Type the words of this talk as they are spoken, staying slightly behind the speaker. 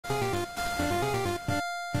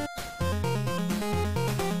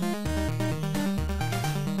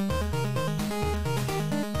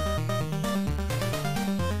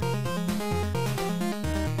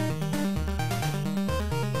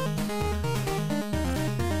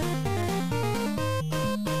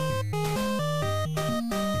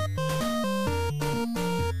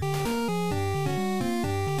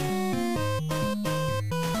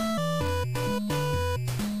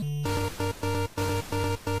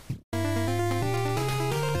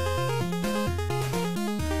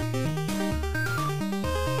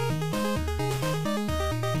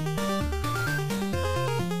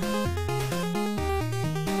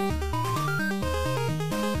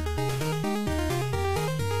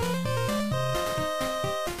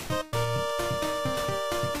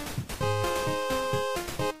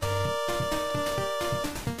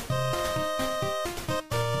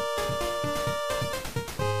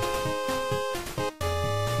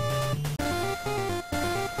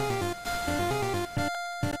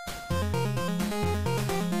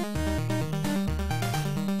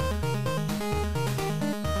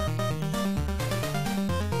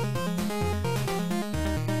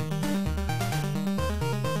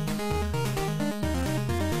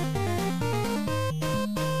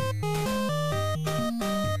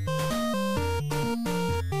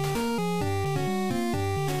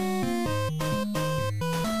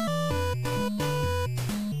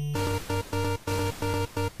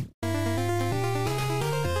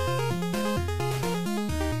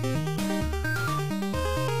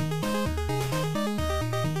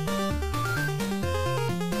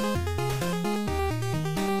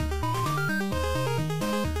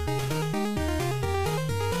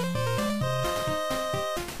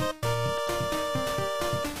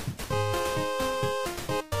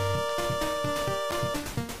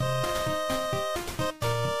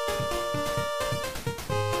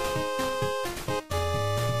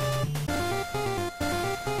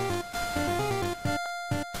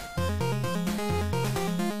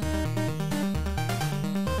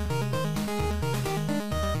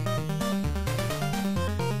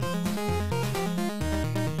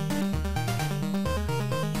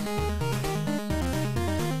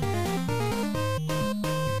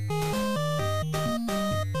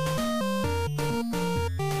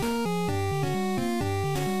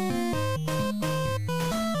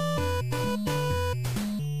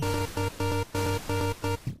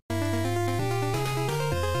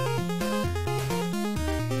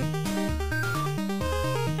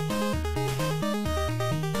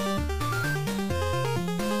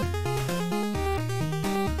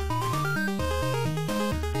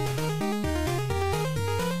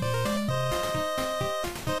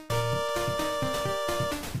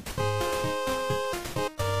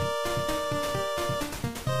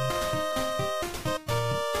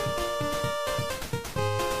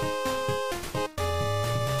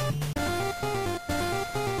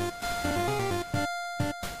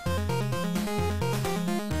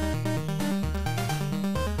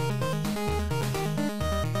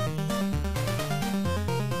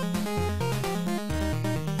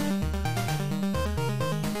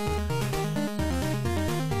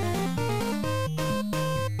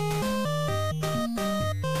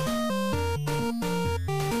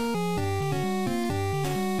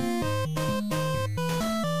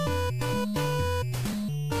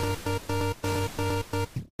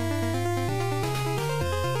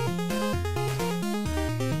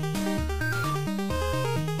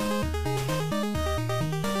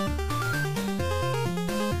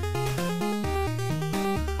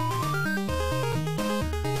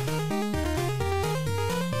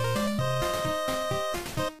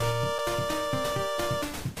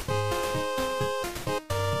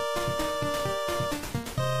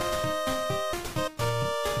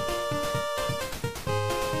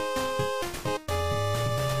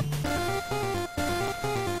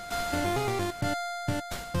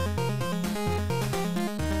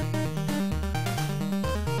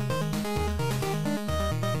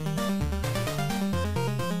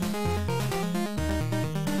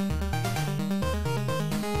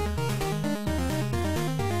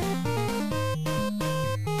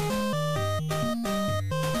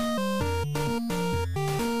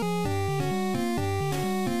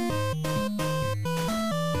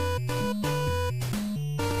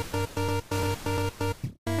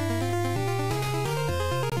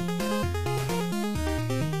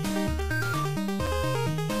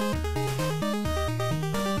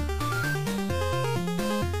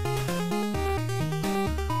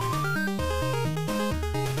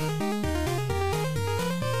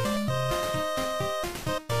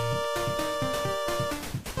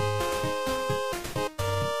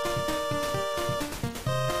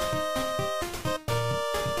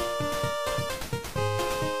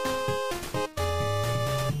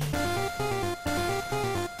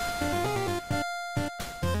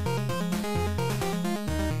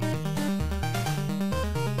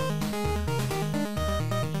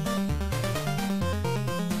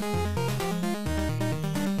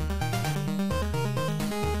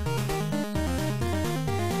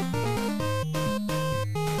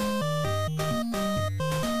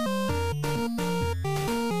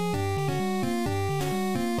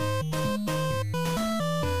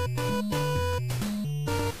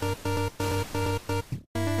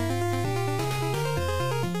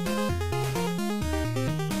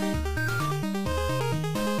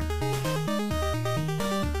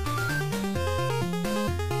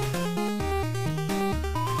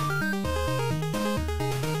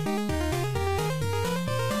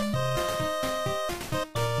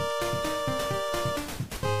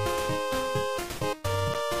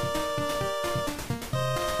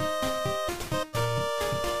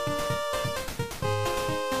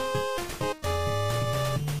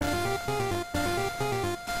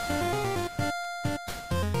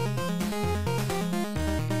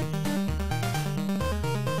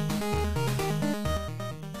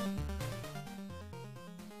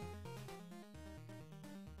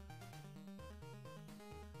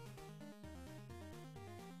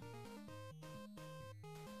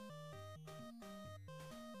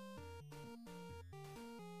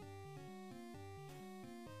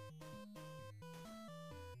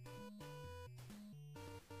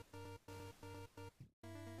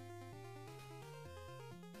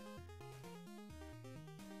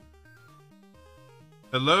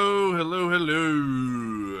Hello, hello,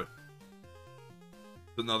 hello.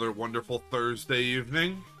 It's another wonderful Thursday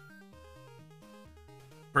evening.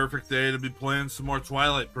 Perfect day to be playing some more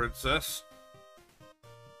Twilight Princess.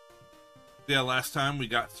 Yeah, last time we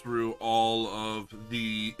got through all of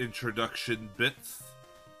the introduction bits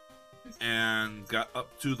and got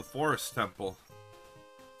up to the Forest Temple.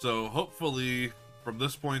 So hopefully, from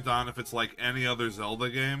this point on, if it's like any other Zelda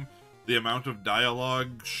game, the amount of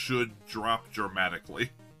dialogue should drop dramatically.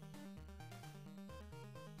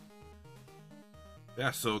 Yeah,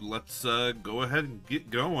 so let's go ahead and get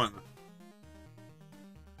going.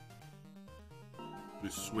 We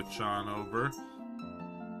switch on over.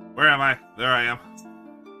 Where am I? There I am.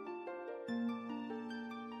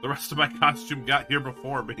 The rest of my costume got here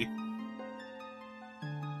before me.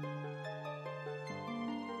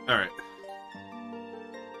 Alright.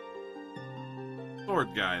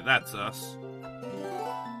 Sword guy, that's us.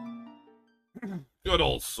 Good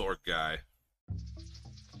old sword guy.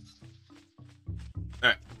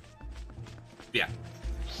 Alright. Yeah.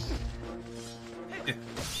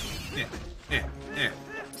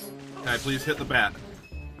 Can I please hit the bat?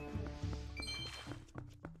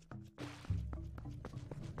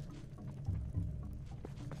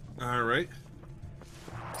 Alright.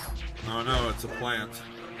 Oh no, it's a plant.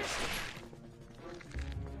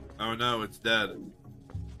 Oh no, it's dead.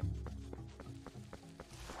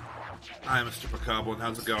 Hi, Mr. Macabre,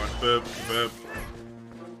 how's it going? Boop, boop.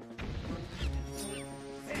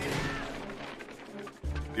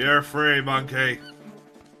 You're free, monkey.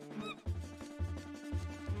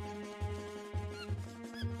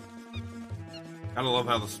 Gotta love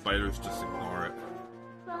how the spiders just ignore it.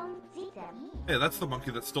 Hey, that's the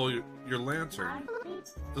monkey that stole your lantern.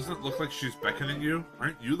 Doesn't it look like she's beckoning you?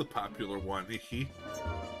 Aren't you the popular one? Hee.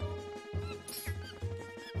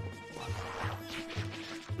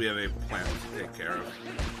 We have a plant to take care of.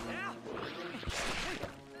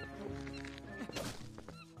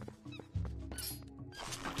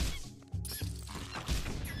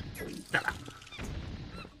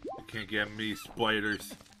 You can't get me,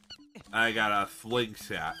 spiders. I got a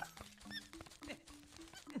slingshot.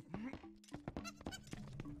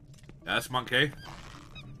 Yes, monkey.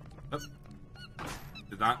 Oh.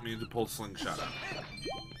 Did not mean to pull slingshot out.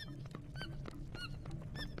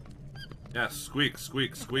 Yes, squeak,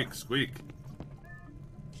 squeak, squeak, squeak.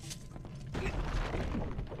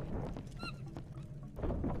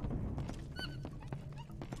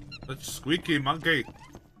 That's squeaky monkey.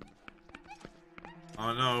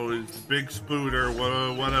 Oh no, it's big spooter.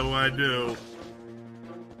 What do I do?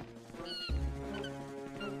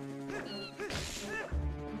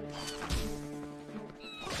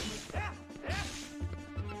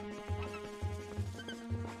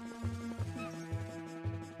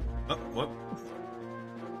 Oh, what?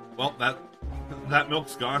 Well, that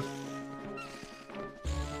milk's gone.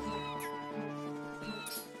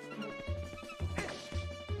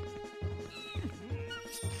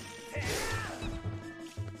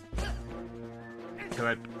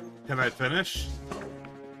 Can I finish?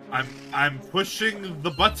 I'm pushing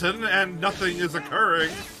the button and nothing is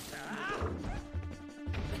occurring.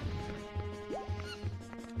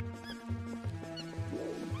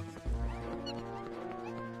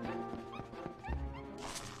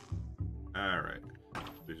 Alright.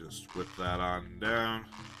 We just whip that on down.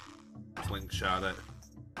 Slingshot it.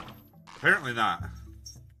 Apparently not.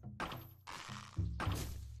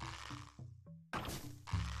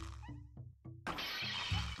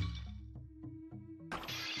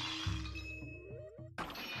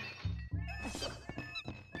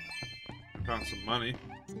 Found some money.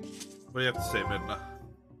 What do you have to say, Midna?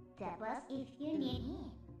 If you need me.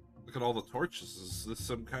 Look at all the torches. Is this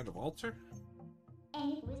some kind of altar?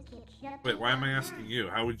 And it will keep you. Wait, why am I asking you?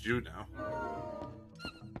 How would you know?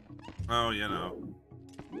 Oh, you know.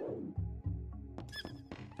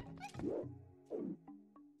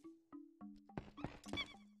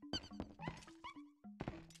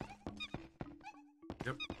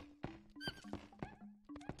 Yep.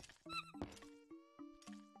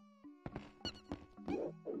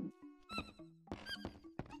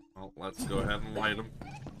 Well, let's go ahead and light them.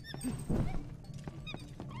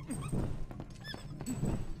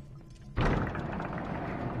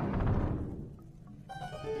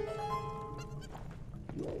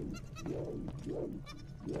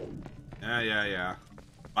 Yeah.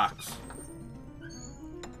 Box.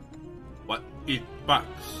 What? Eat box.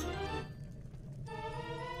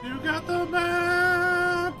 You got the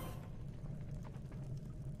map!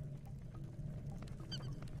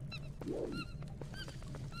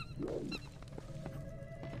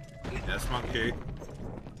 Yes, monkey.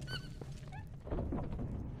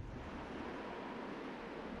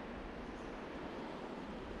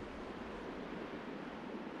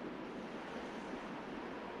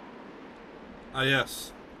 Ah,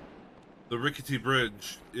 yes. The rickety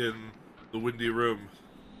bridge in the windy room.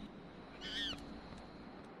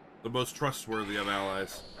 The most trustworthy of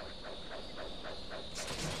allies.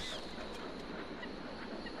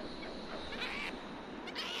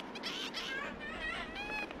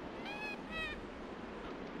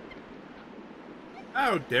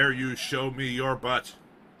 How dare you show me your butt?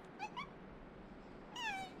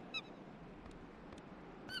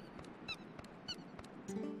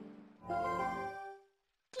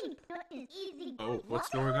 Oh, what's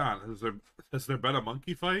going on? Has there been a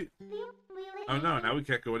monkey fight? Oh no, now we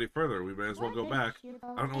can't go any further. We may as well go back.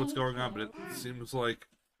 I don't know what's going on, but it seems like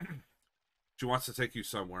she wants to take you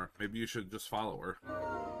somewhere. Maybe you should just follow her.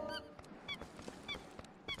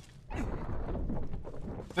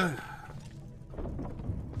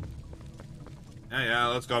 Yeah,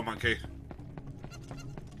 let's go, monkey.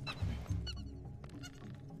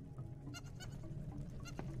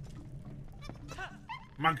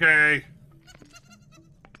 Monkey!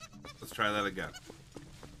 Let's try that again.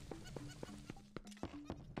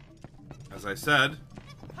 As I said,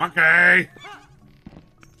 monkey!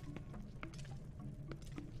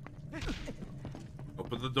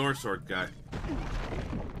 Open the door, sword guy.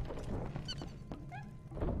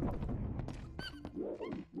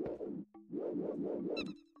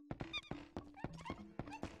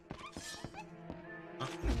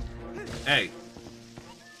 Hey.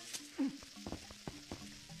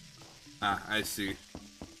 Ah, I see.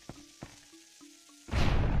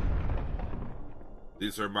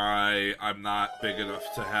 These are my... I'm not big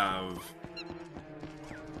enough to have,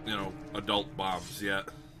 you know, adult bombs yet.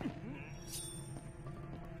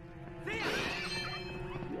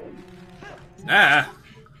 Ah!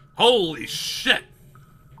 Holy shit!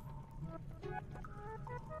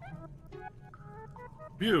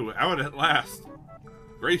 Phew, out at last.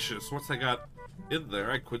 Gracious, once I got in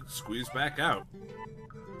there, I couldn't squeeze back out.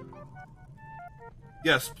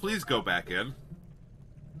 Yes, please go back in.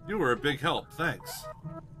 You were a big help, thanks.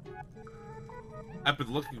 I've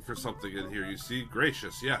been looking for something in here, you see.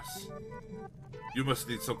 Gracious, yes. You must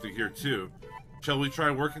need something here, too. Shall we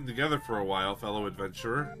try working together for a while, fellow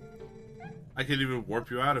adventurer? I can even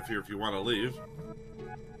warp you out of here if you want to leave.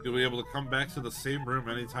 You'll be able to come back to the same room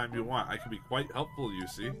anytime you want. I can be quite helpful, you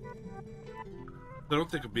see. I don't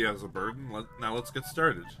think of me as a burden. Now let's get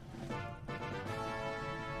started.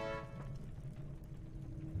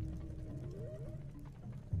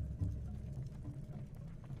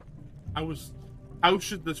 How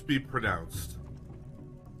should this be pronounced?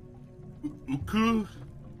 Uku?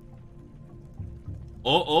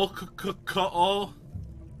 Oh.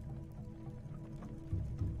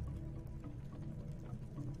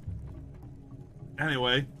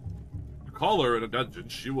 Anyway, call her in a dungeon.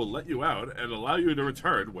 She will let you out and allow you to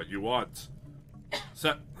return when you want.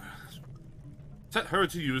 Set her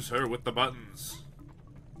to use her with the buttons.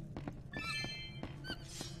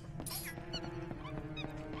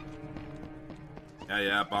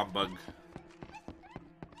 Yeah, bomb bug.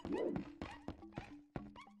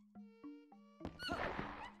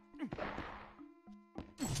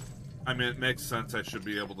 I mean, it makes sense I should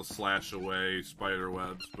be able to slash away spider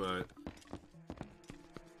webs, but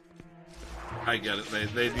I get it.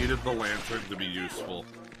 They needed the lantern to be useful.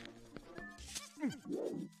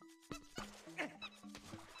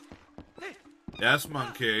 Yes,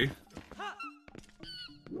 monkey.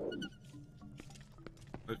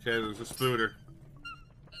 Okay, there's a spooter.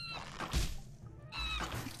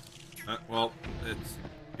 Well, it's...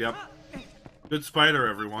 Yep. Good spider,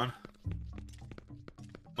 everyone.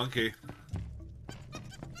 Monkey.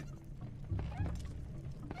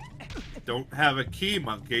 Don't have a key,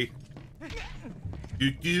 monkey.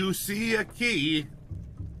 You do see a key.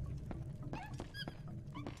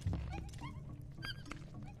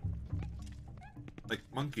 Like,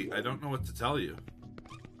 monkey, I don't know what to tell you.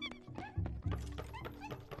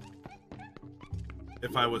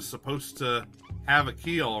 If I was supposed to have a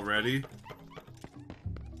key already,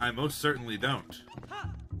 I most certainly don't.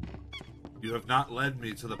 You have not led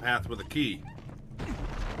me to the path with a key.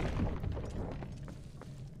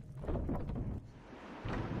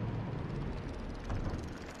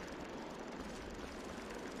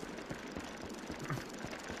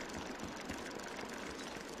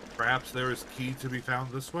 Perhaps there is key to be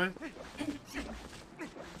found this way?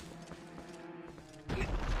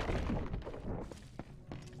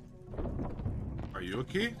 Are you a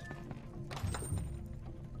key?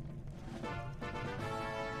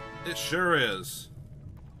 It sure is.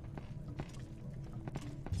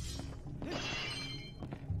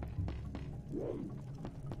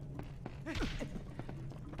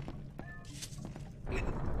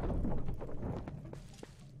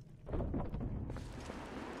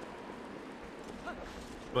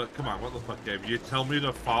 But come on, what the fuck, game? You tell me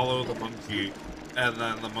to follow the monkey, and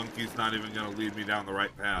then the monkey's not even gonna lead me down the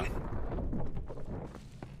right path.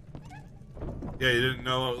 Yeah, you didn't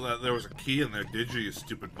know that there was a key in there, did you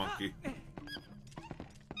stupid monkey?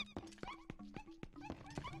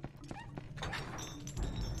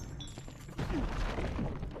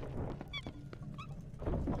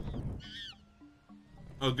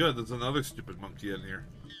 Oh good, there's another stupid monkey in here.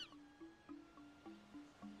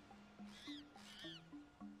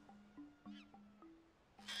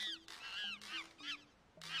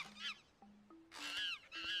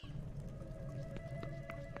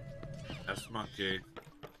 Yes, monkey.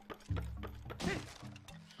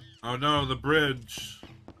 Oh no, the bridge.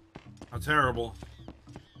 How terrible.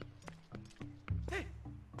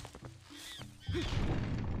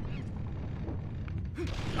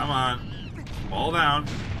 Come on. Fall down.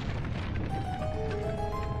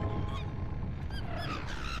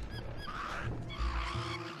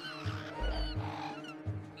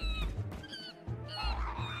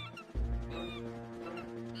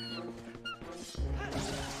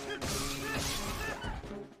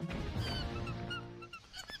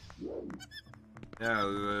 Yeah,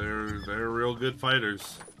 they're real good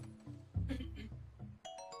fighters. I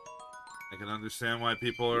can understand why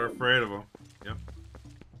people are afraid of them. Yep.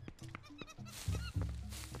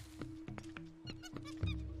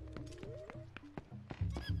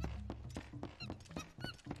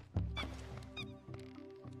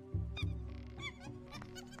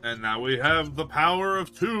 And now we have the power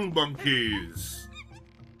of 2 monkeys.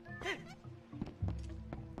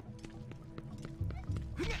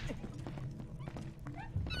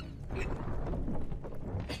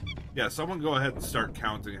 Yeah, someone go ahead and start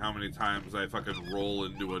counting how many times I fucking roll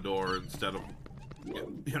into a door instead of,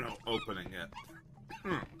 you know, opening it.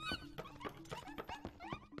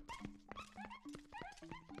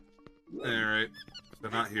 Alright, they're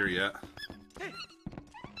not here yet.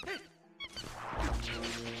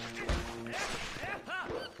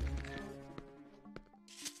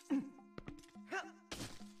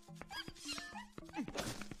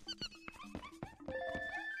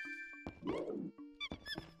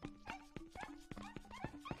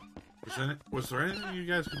 Was there anything you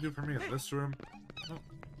guys could do for me in this room? Oh,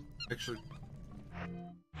 actually,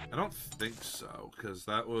 I don't think so, because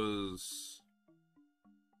that was...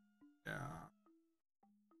 Yeah.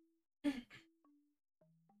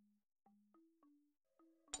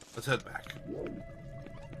 Let's head back.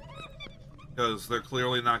 Because they're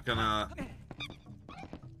clearly not gonna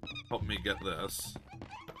help me get this.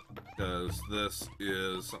 Because this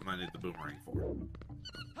is something I need the boomerang for.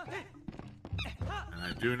 And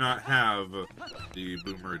I do not have the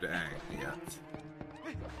boomerang yet.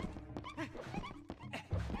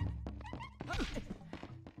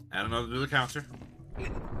 Add another to the counter.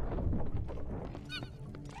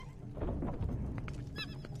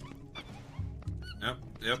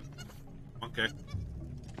 Yep. Okay.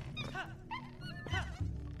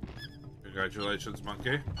 Congratulations,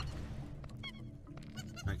 monkey.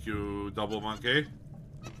 Thank you, double monkey.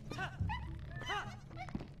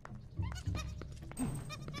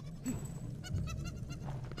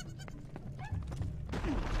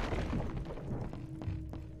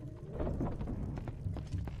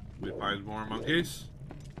 We find more monkeys.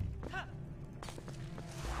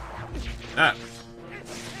 Ah.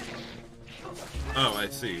 Oh, I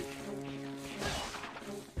see.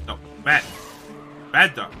 No, bad.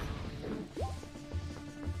 Bad duck.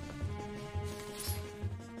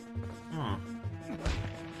 Huh.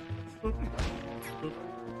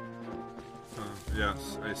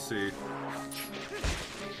 Yes, I see.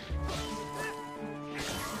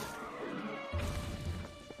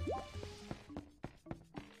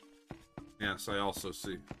 Yes, I also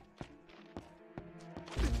see.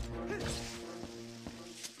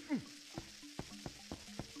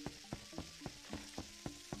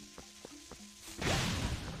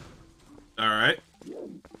 All right.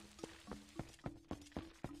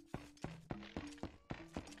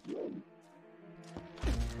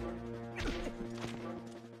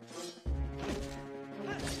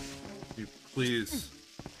 You please,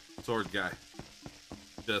 sword guy.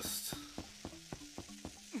 Just.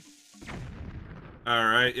 All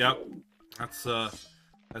right. Yep.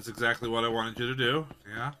 That's exactly what I wanted you to do.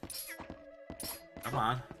 Yeah. Come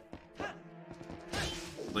on.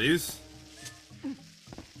 Please.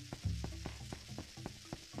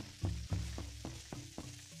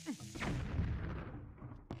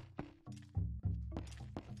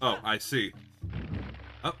 Oh, I see.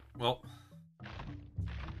 Oh, well.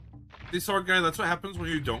 See, sword guy, that's what happens when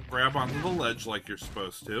you don't grab onto the ledge like you're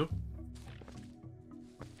supposed to.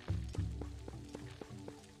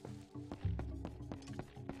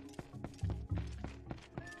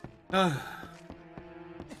 So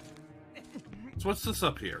what's this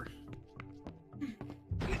up here?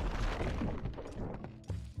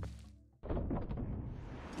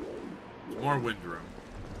 More wind room.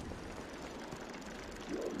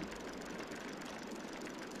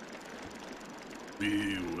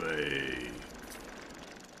 We wait.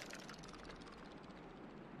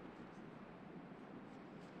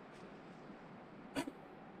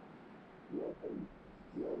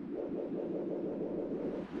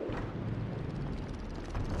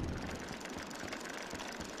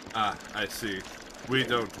 Ah, I see. We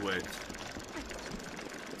don't wait.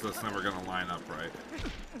 So it's never gonna line up right.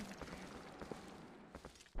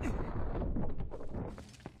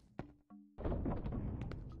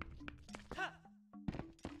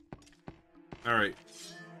 Alright.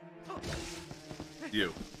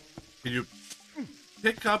 You. Can you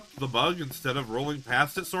pick up the bug instead of rolling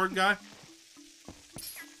past it, sword guy?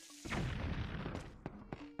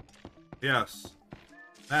 Yes.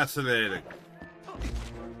 Fascinating.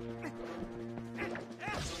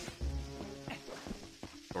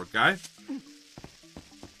 Sword guy?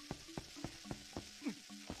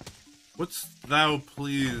 Wouldst thou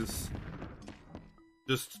please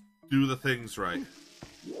just do the things right?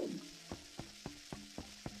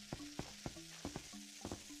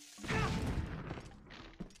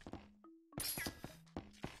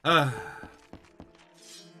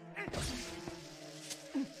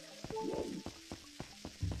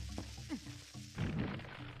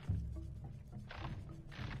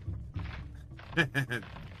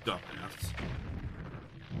 Dumbass.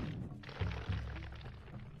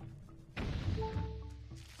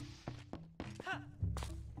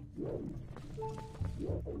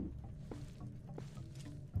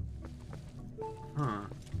 Huh.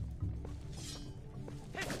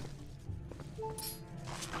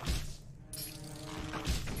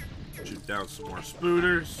 Shoot down some more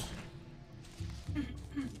spooters.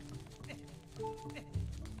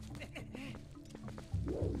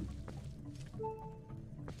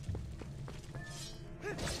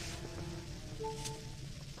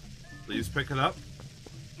 Please pick it up.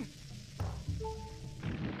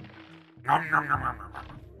 Nom, nom, nom, nom, nom.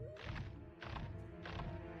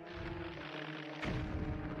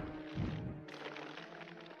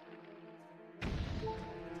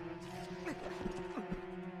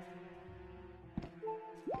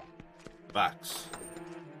 Box.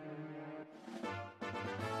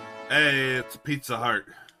 Hey, it's a Pizza Hut.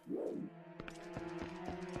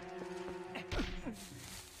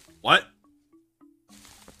 What?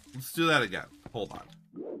 Let's do that again. Hold on.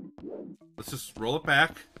 Let's just roll it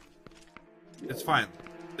back. It's fine.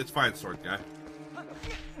 It's fine, sword guy.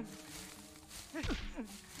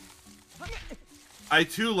 I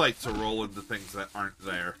too like to roll into things that aren't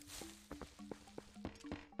there.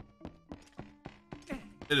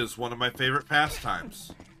 It is one of my favorite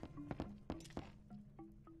pastimes.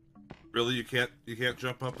 Really, you can't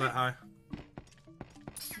jump up that high?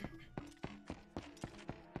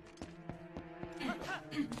 Come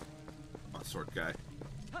on, sword guy.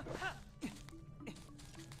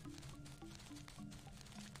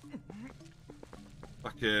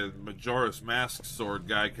 Fucking Majora's Mask sword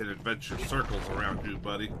guy can adventure circles around you,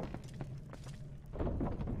 buddy.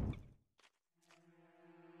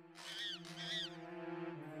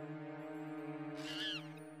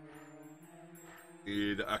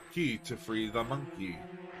 Need a key to free the monkey.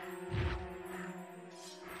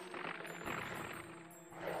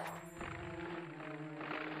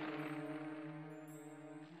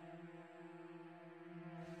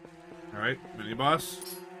 Alright, mini boss.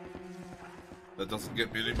 That doesn't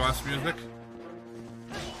get mini boss music.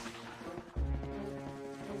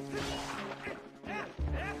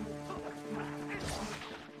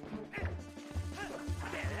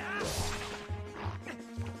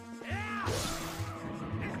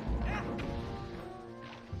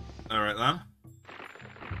 Alright then.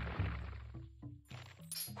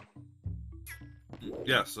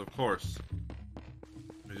 Yes, of course.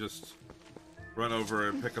 Let me just run over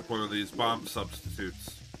and pick up one of these bomb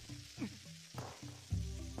substitutes.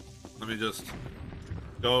 Let me just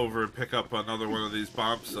go over and pick up another one of these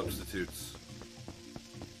bomb substitutes.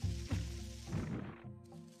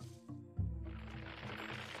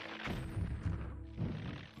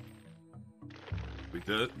 We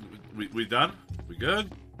did? We done? We good?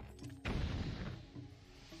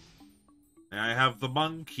 May I have the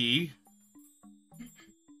monkey?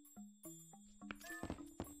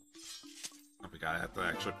 Oh my god, I have to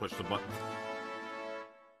actually push the button.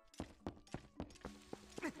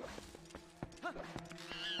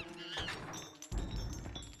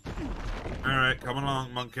 Alright, come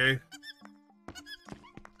along, monkey.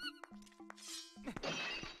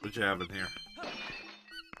 What you have in here?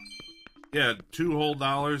 Yeah, $2 whole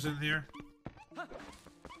in here.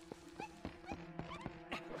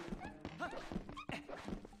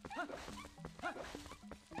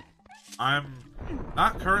 I'm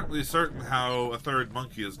not currently certain how a third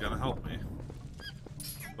monkey is gonna help me.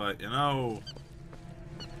 But, you know...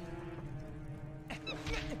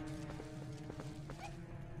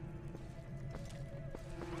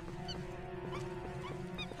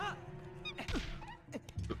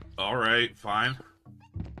 Alright, fine.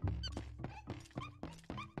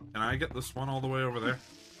 Can I get this one all the way over there?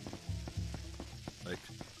 Like,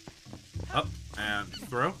 up and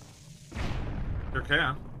throw? Sure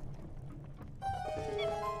can.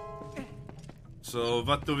 So,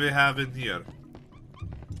 what do we have in here?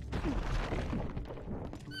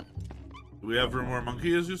 Do we have room where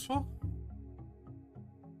monkey is useful?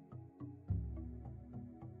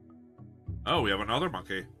 Oh, we have another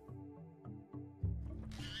monkey.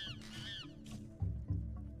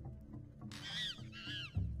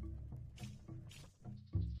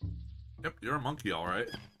 Yep, you're a monkey, alright.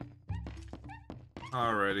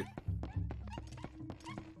 Alrighty.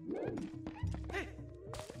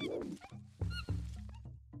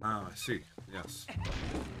 Oh, I see. Yes.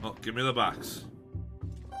 Well, give me the box.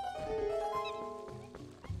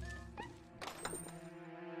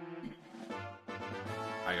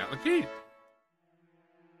 I got the key.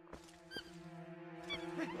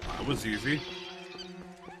 That was easy.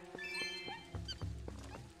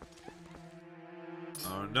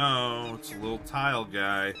 Oh no, it's a little tile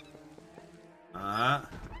guy.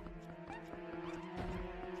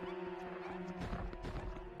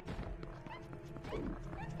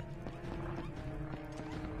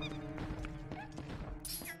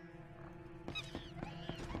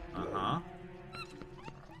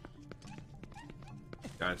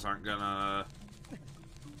 Guys aren't gonna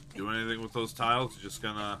do anything with those tiles, you're just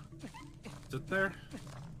gonna sit there?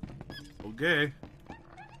 Okay.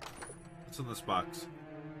 What's in this box?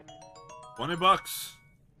 20 bucks.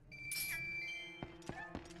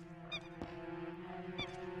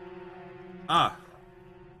 Ah.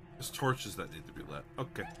 There's torches that need to be lit.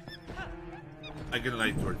 Okay. I get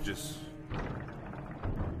light torches.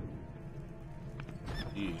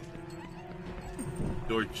 Yeah.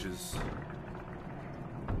 Torches.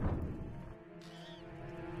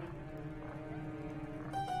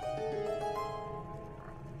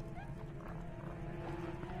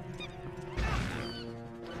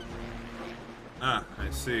 Ah, I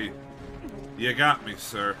see. You got me,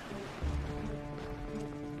 sir.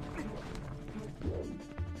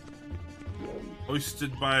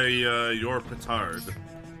 Hoisted by, your petard.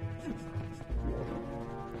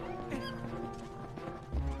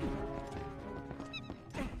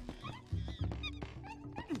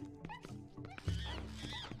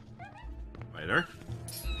 Later.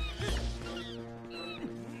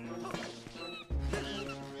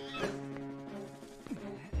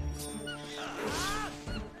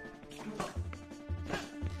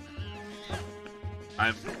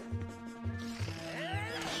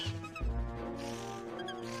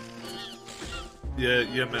 Yeah,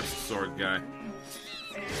 you missed, sword guy.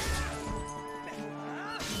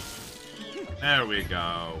 There we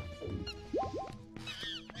go.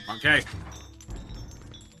 Okay.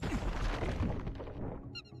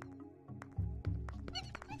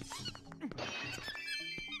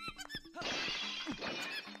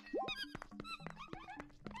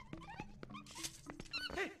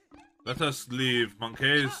 Let us leave,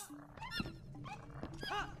 monkeys.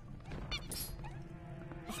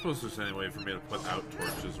 I suppose there's any way for me to put out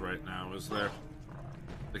torches right now, is there?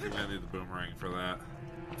 I think I'm gonna need the boomerang for that.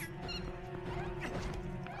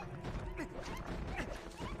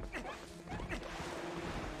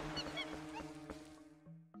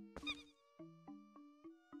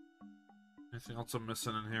 Anything else I'm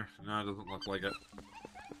missing in here? No, it doesn't look like it.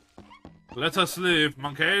 Let us leave,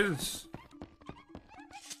 monkeys!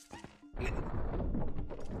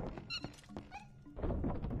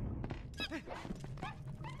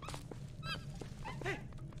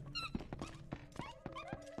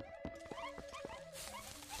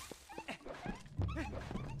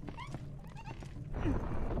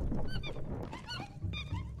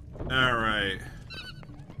 Alright.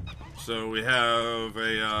 So we have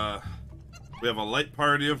a light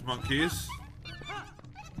party of monkeys.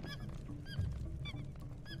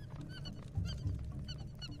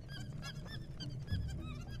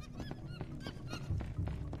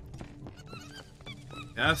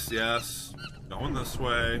 Yes, yes. Going this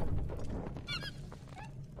way.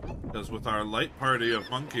 Because with our light party of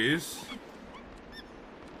monkeys,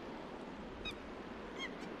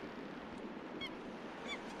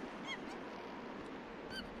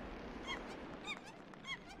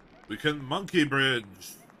 We can monkey bridge.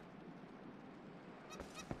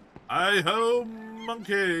 Hi-ho,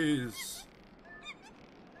 monkeys.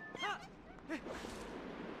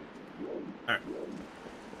 Alright.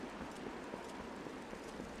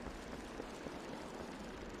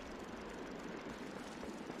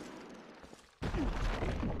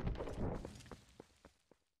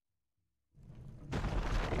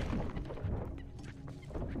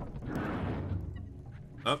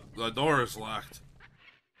 Oh, the door is locked.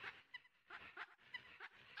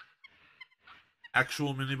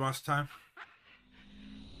 Actual mini-boss time?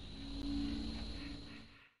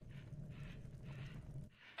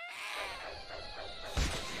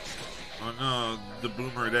 Oh no, the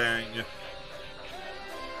boomerang.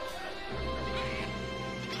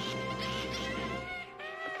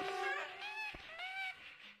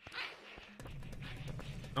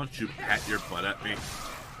 Don't you pat your butt at me.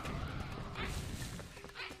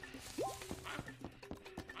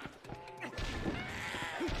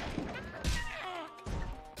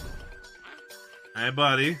 Hey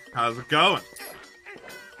buddy, how's it going?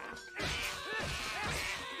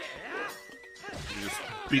 You just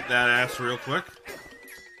beat that ass real quick.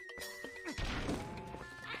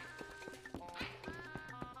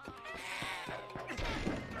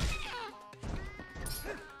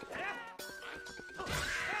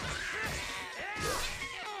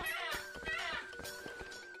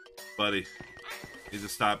 Buddy, you need to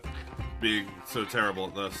stop being so terrible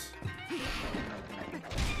at this.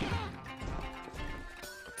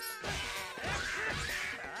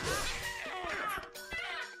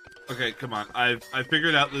 Okay, come on. I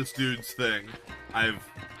figured out this dude's thing. I've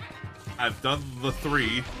done the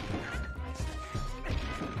 3.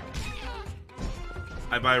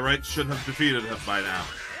 I by rights should have defeated him by now.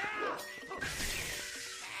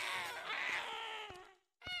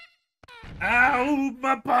 Ow,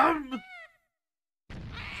 my bum!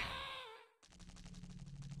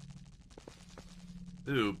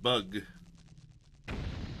 Ooh, bug.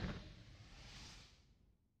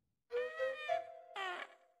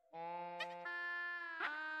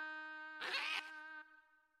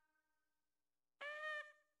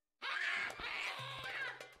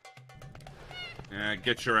 Yeah,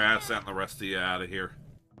 get your ass and the rest of you out of here.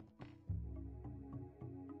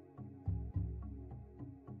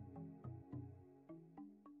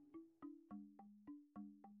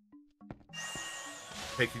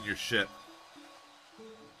 Taking your shit.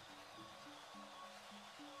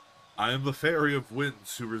 I am the Fairy of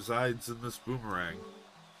Winds who resides in this boomerang.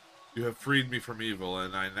 You have freed me from evil,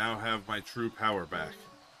 and I now have my true power back.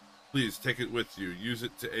 Please take it with you. Use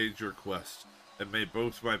it to aid your quest, and may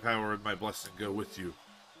both my power and my blessing go with you.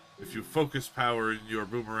 If you focus power in your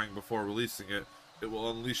boomerang before releasing it, it will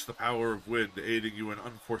unleash the power of wind, aiding you in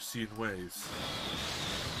unforeseen ways.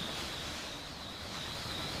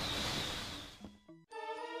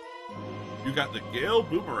 You got the Gale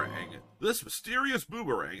Boomerang. This mysterious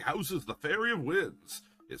boomerang houses the Fairy of Winds.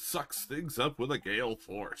 It sucks things up with a gale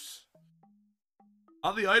force.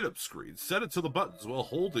 On the item screen, set it to the buttons while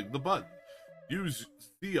holding the button. Use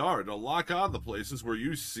CR to lock on the places where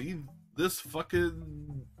you see this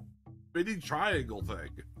fucking mini triangle thing.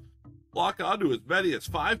 Lock onto as many as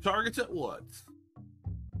 5 targets at once.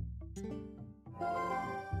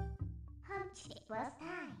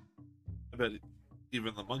 I bet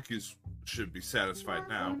even the monkeys should be satisfied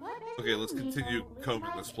now. Okay, let's continue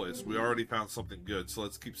combing this place. We already found something good, so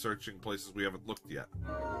let's keep searching places we haven't looked yet.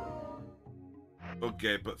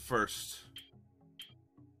 Okay, but first,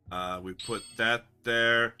 we put that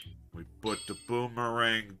there. We put the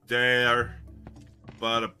boomerang there.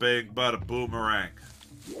 Bada bing, bada boomerang.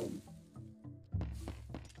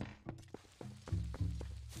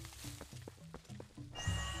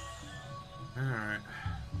 Alright.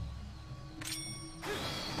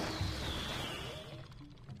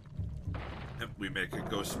 Yep, we make it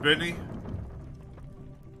go spinny.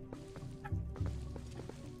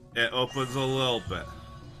 It opens a little bit.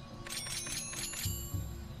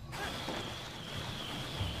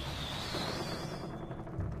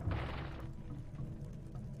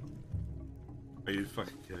 Are you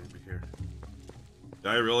fucking kidding me here? Did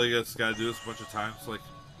I really just gotta do this a bunch of times? Like...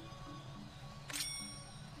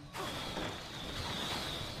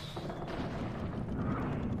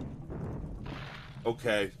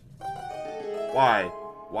 Okay. Why?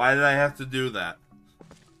 Why did I have to do that?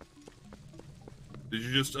 Did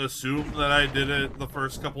you just assume that I did it the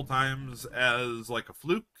first couple times as, like, a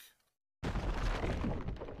fluke?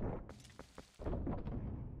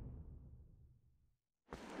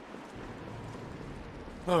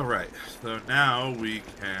 Alright, so now we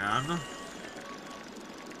can...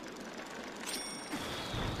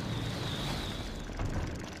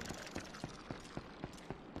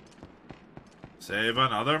 Save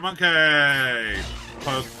another monkey!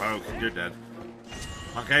 Poke, poke, you're dead.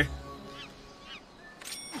 Monkey.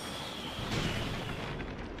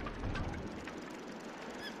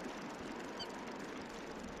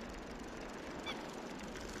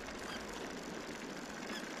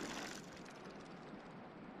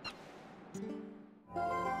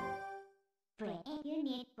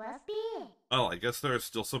 Well, I guess there are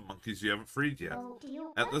still some monkeys you haven't freed yet.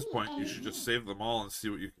 At this point, you should just save them all and see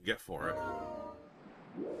what you can get for it.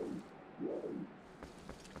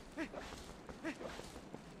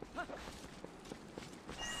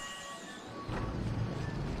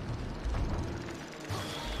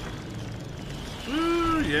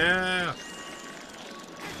 Ooh, yeah!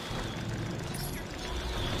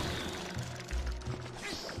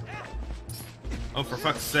 Oh, for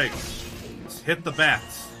fuck's sake. Just hit the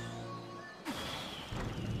bats.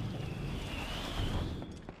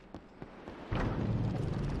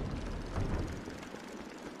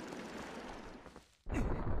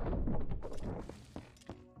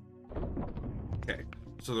 Okay,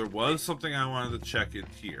 so there was something I wanted to check in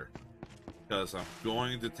here. Because I'm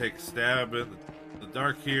going to take a stab in the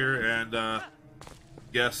dark here and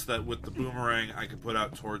guess that with the boomerang I can put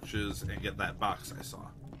out torches and get that box I saw.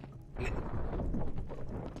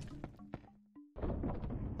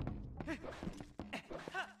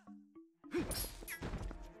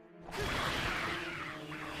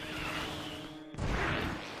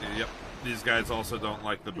 Yep, these guys also don't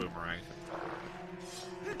like the boomerang.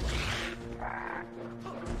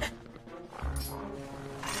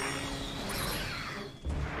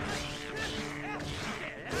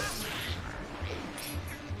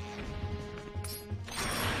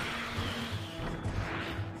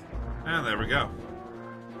 And there we go.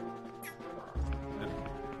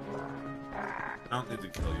 I don't need to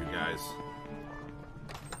kill you guys.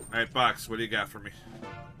 Alright, Box, what do you got for me?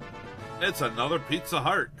 It's another Pizza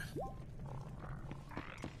Heart.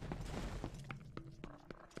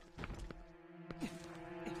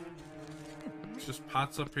 It's just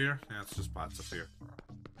pots up here? Yeah, it's just pots up here.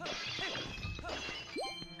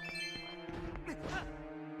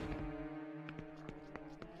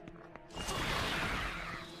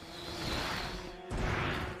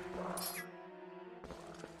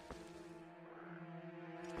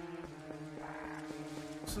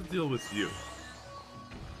 What's the deal with you?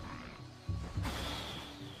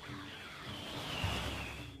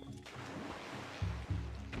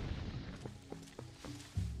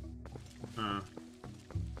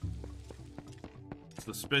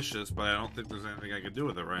 Suspicious, but I don't think there's anything I can do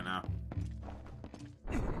with it right now.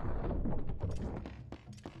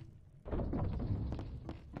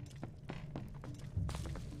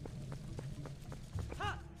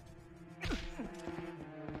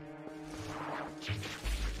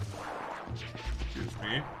 Excuse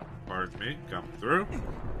me. Pardon me. Come through.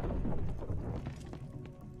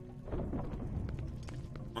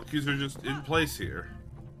 Monkeys are just in place here.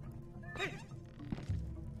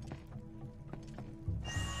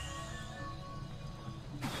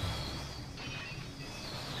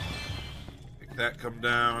 Make that come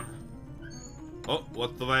down. Oh,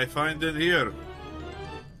 what do I find in here?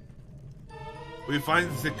 We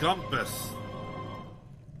find the compass.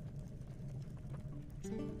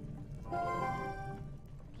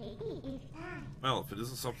 Well, if it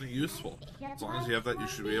isn't something useful, as long as you have that, you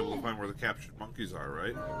should be able to find where the captured monkeys are,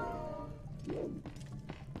 right?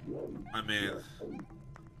 I mean...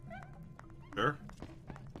 Sure.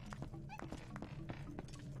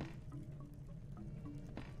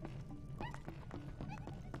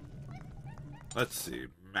 Let's see.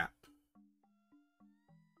 Map.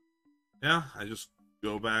 Yeah, I just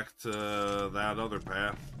go back to that other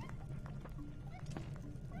path.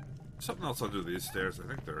 Something else under these stairs, I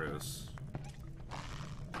think there is.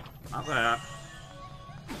 Not that.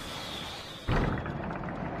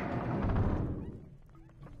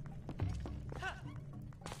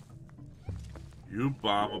 You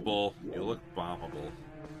bombable. You look bombable.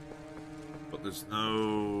 But there's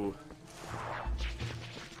no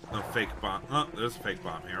fake bomb. Oh, there's a fake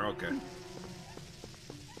bomb here. Okay.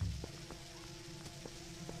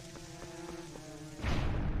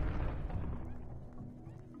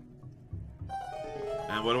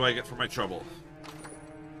 And what do I get for my trouble?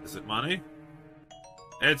 Is it money?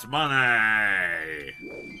 It's money!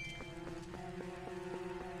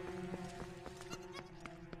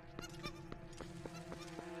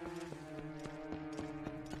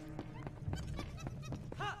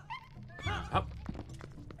 Up.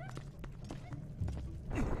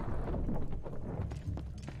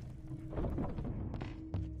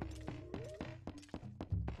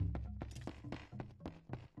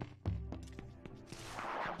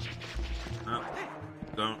 Oh.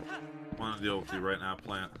 don't want to deal with you right now,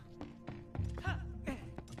 plant.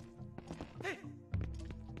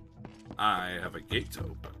 I have a gate to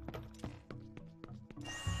open.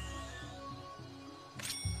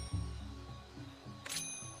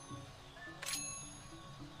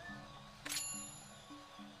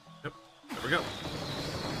 Yep, there we go.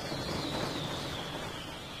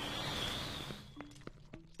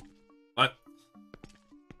 What?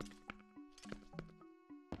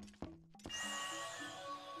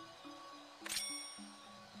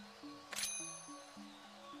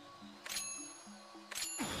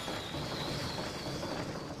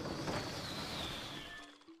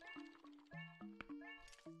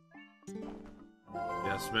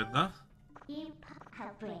 Yes, Midna? You pop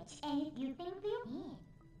her bridge and you think we'll in.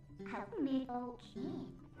 Help me, okay.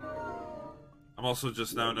 I'm also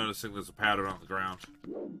just now noticing there's a pattern on the ground.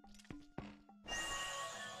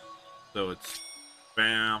 So it's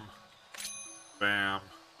bam, bam,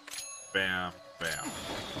 bam, bam.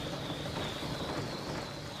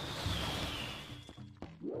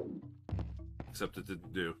 Except it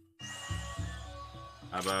didn't do.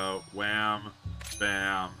 How about wham,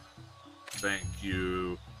 bam, thank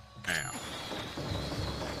you, bam.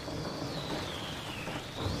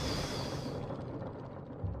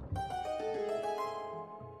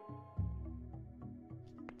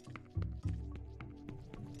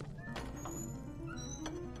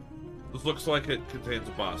 This looks like it contains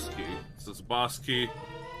a boss key. Is this a boss key?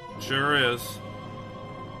 Sure is.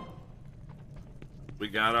 We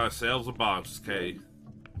got ourselves a boss key.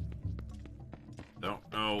 Don't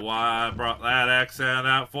know why I brought that accent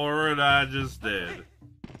out for it, I just did.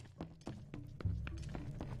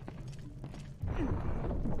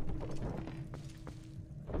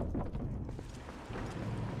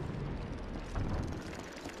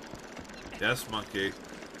 Yes, monkey.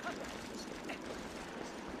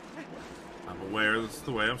 I'm aware this is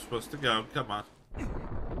the way I'm supposed to go. Come on.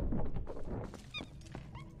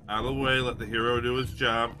 Out of the way, let the hero do his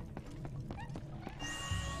job.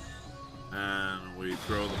 And we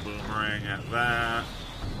throw the boomerang at that.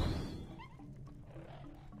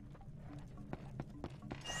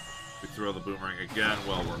 We throw the boomerang again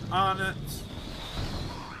while we're on it.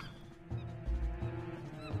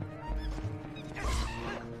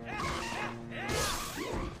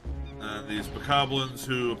 And these bokoblins,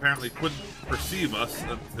 who apparently couldn't perceive us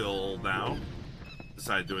until now,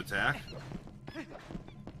 decide to attack.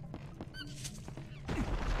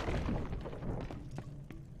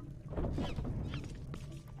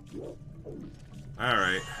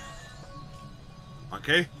 Alright.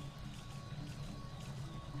 Okay.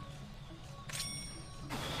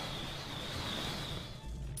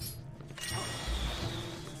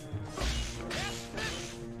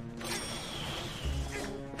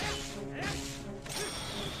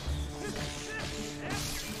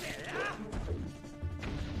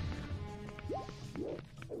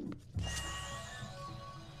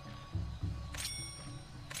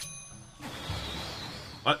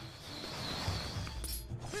 What?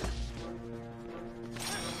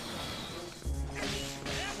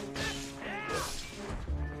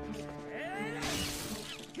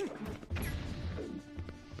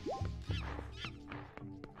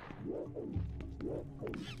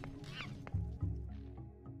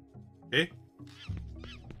 Okay.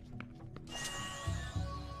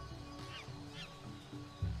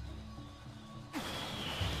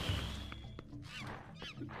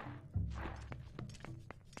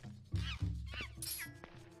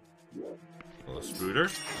 Little scooter.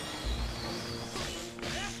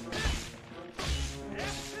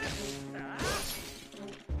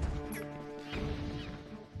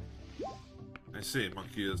 I see,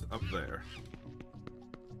 monkey is up there.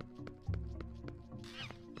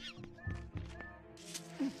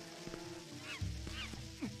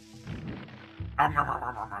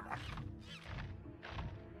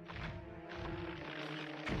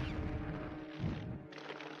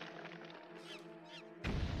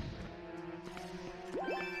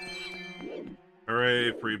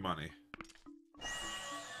 Hooray, free money.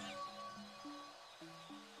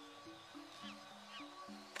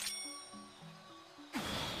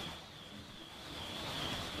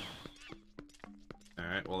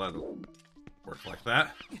 Alright, well that'll work like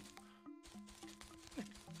that.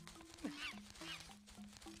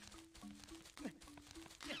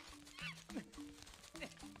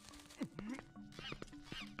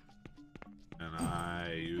 And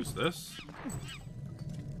I use this.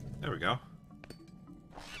 There we go.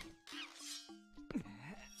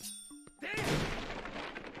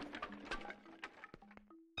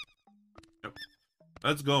 Yep.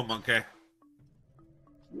 Let's go, monkey.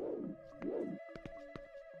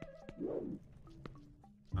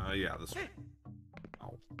 Yeah, this one.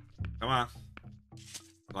 Oh. Come on.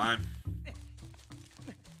 Climb.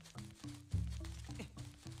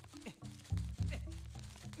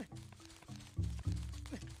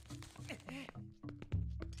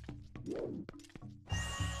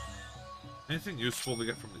 Anything useful to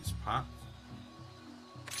get from these pots?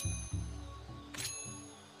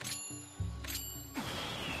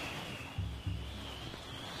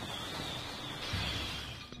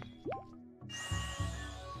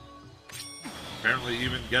 Apparently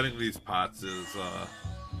even getting these pots is a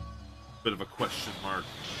bit of a question mark.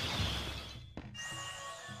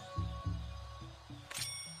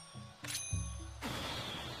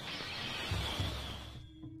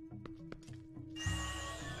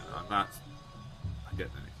 I'm not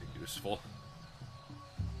getting anything useful.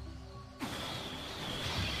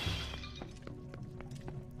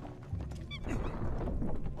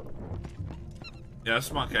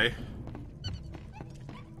 Yes, monkey.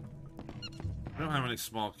 We don't have any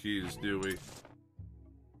small keys, do we?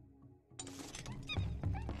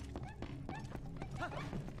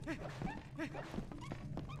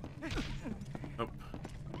 Nope.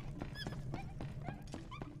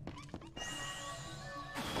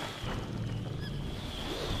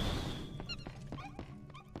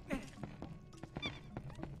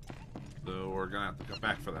 So we're gonna have to come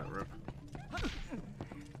back for that room.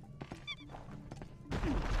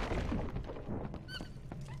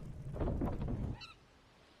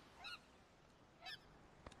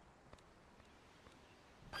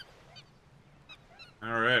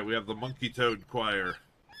 Alright, we have the Monkey Toad Choir.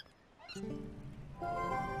 Looks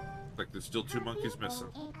like there's still 2 monkeys missing.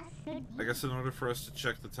 I guess in order for us to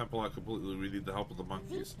check the temple out completely, we need the help of the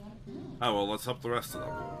monkeys. Oh, well, let's help the rest of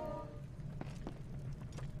them.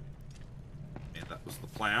 And that was the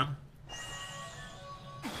plan.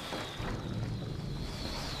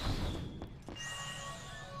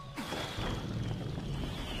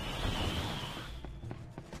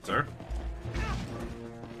 Sir?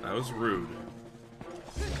 That was rude.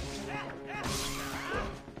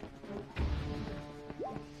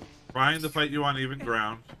 Trying to fight you on even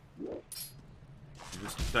ground. You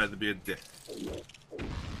just decided to be a dick.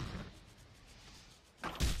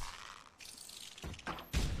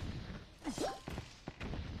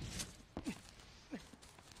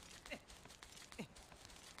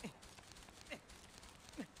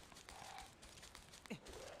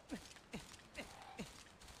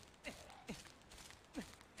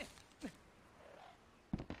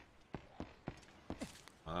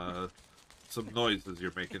 Some noises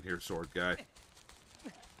you're making here, sword guy.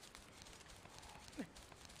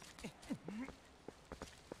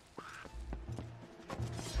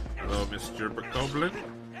 Hello, Mr. Bokoblin.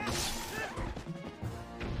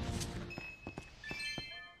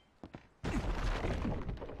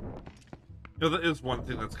 You know, that is one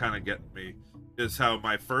thing that's kind of getting me, is how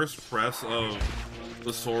my first press of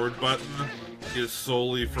the sword button is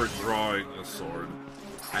solely for drawing the sword.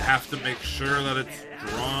 I have to make sure that it's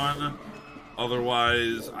drawn.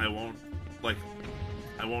 Otherwise, I won't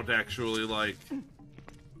actually, like,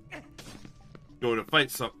 go to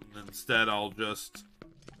fight something. Instead, I'll just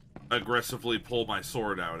aggressively pull my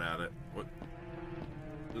sword out at it. What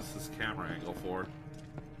is this camera angle for?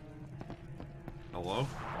 Hello?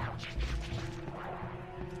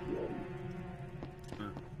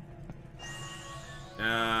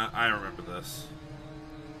 Yeah, I remember this.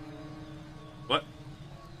 What?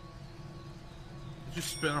 Did you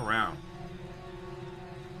spin around?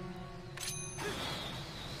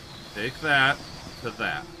 Take that to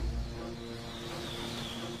that.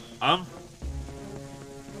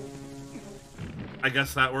 I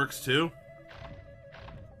guess that works too.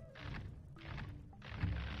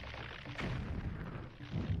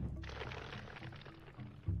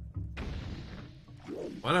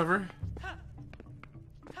 Whatever.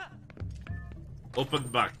 Open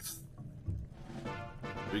box.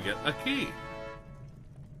 We get a key.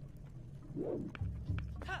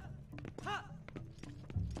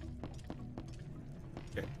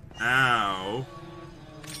 Okay, now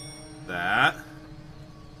that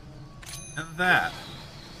and that.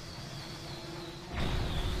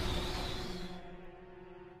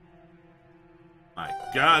 My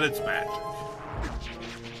God, it's magic.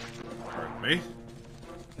 Pardon me.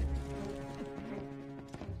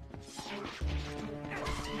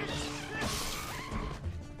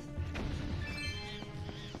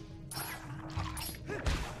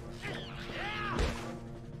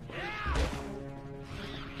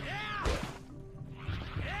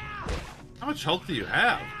 How much health do you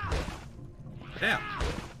have? Damn.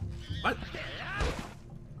 What?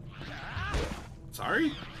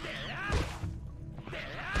 Sorry?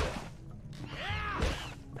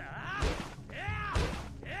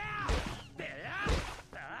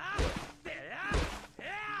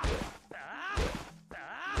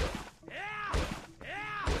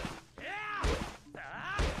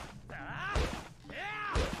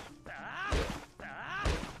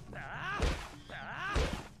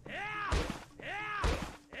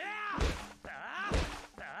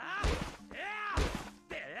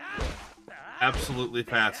 Absolutely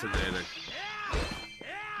fascinating.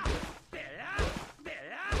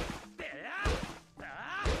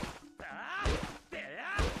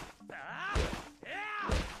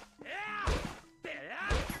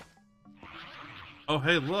 Oh,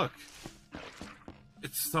 hey, look.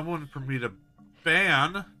 It's someone for me to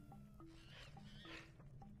ban.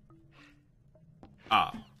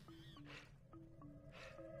 Ah.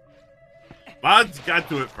 Mod's got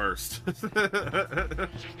to it first.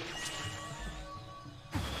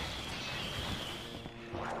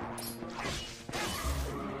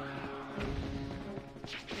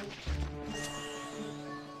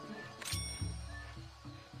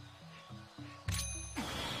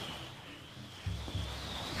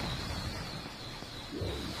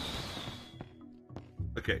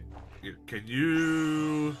 Okay, can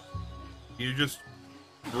you just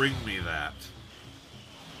bring me that?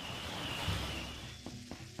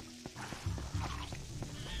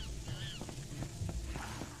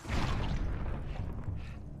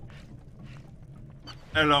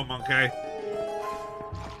 Hello, monkey. Are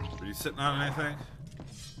you sitting on anything?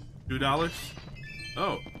 $2?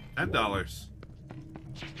 Oh, $10.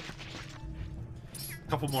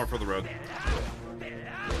 Couple more for the road.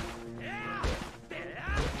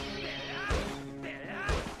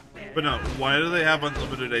 But no, why do they have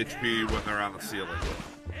unlimited HP when they're on the ceiling?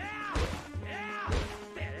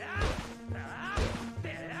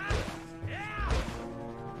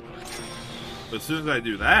 But as soon as I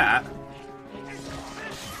do that,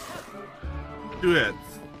 2 hits.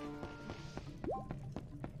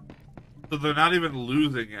 So they're not even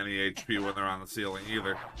losing any HP when they're on the ceiling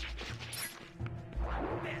either.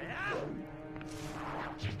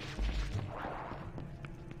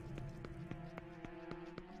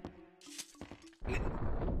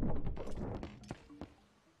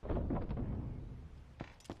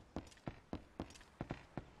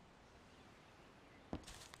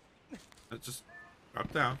 Let's just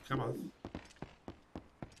drop down. Come on.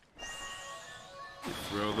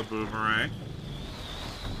 Throw the boomerang.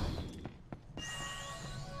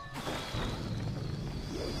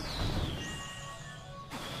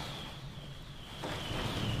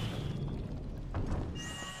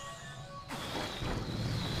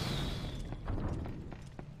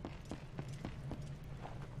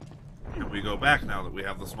 And we go back now that we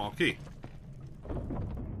have the small key.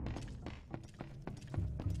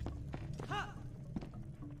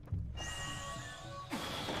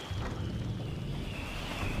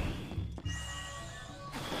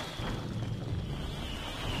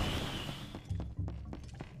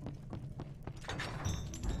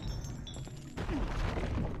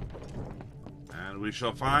 We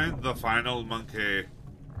shall find the final monkey.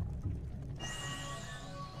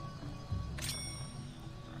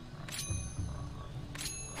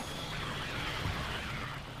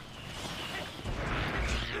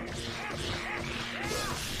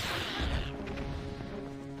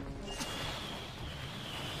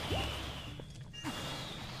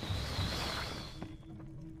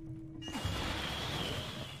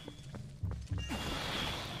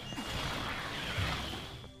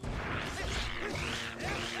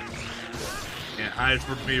 Hide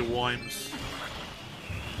from me, Wimes.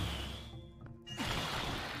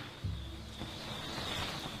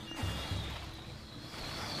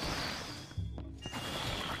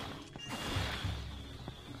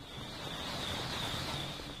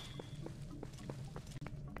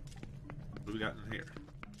 What do we got in here?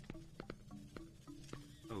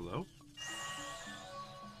 Hello?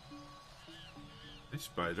 Hey,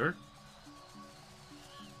 spider.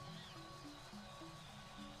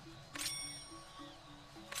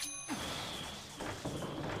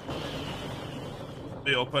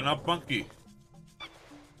 They open up monkey.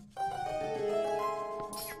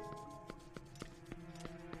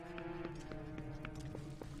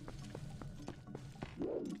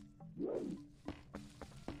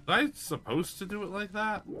 Was I supposed to do it like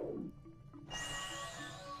that?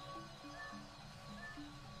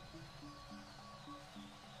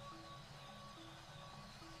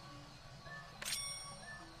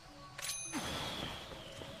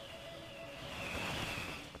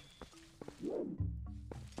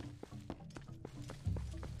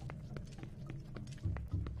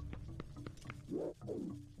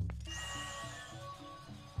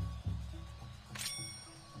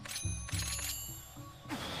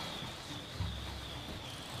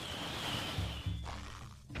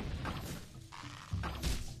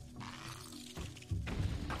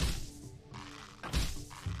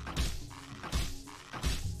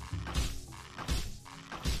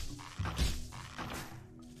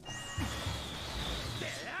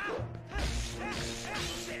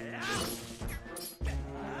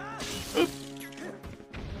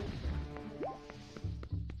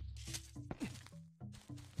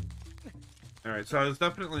 Alright, so I was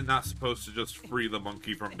definitely not supposed to just free the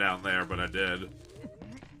monkey from down there, but I did.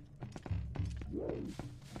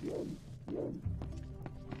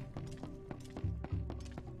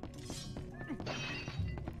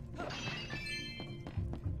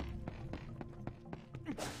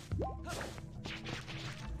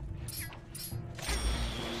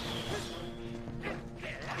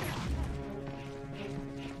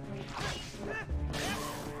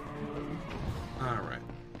 Alright.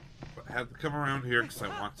 I had to come around here because I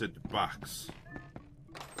wanted the box.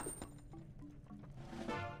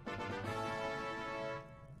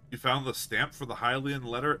 You found the stamp for the Hylian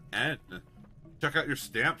letter N. Check out your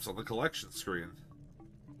stamps on the collection screen.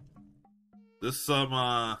 This some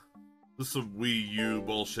Wii U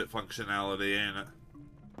bullshit functionality, ain't it?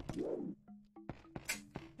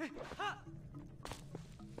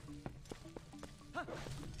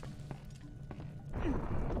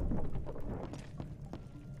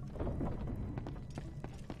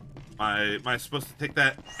 Am I supposed to take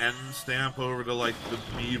that N stamp over to, like, the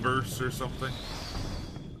Miiverse or something?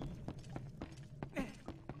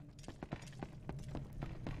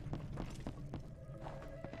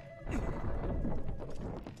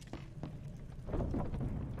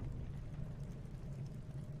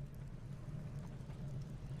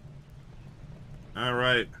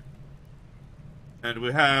 Alright. And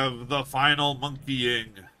we have the final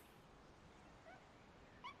monkeying.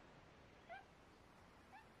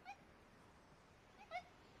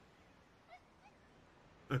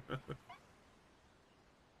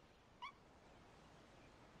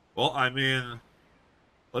 Well, I mean,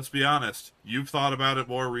 let's be honest. You've thought about it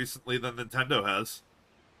more recently than Nintendo has.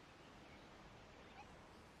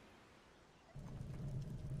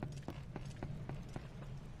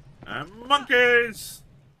 And monkeys!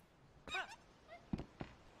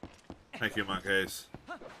 Thank you, monkeys.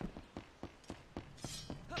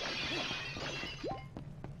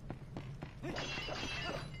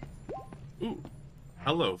 Ooh.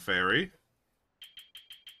 Hello, fairy.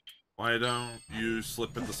 Why don't you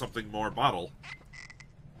slip into something more bottle?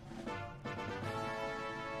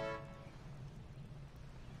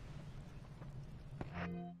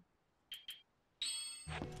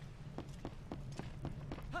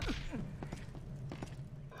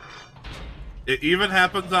 It even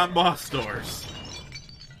happens on boss doors.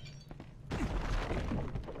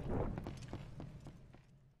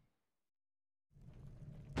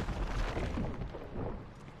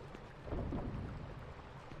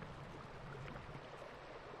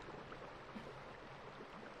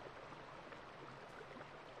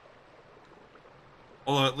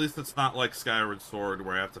 Although at least it's not like Skyward Sword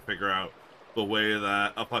where I have to figure out the way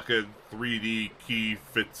that a fucking 3D key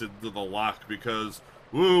fits into the lock because,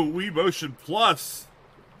 woo, Wii Motion Plus!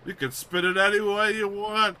 You can spin it any way you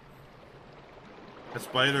want! A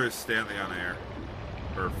spider is standing on air.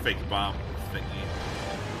 Or fake bomb thingy.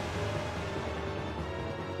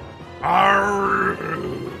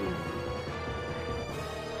 Arrgh!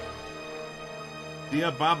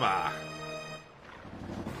 Dia Baba.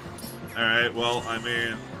 Alright, well, I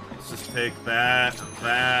mean, let's just take that and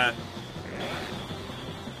that.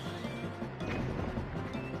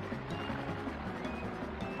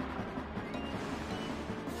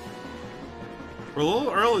 We're a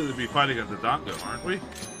little early to be fighting at the Dongo, aren't we?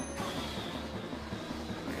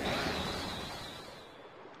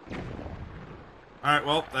 Alright,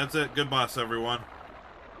 well, that's it. Good boss, everyone.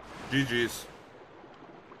 GG's.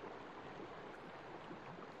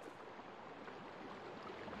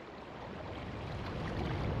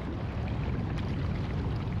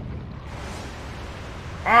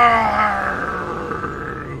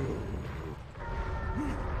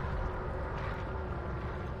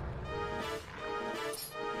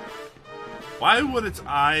 Why would its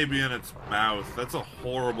eye be in its mouth? That's a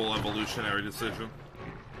horrible evolutionary decision.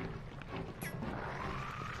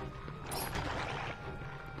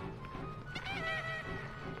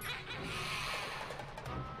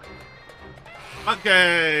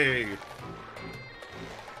 Okay.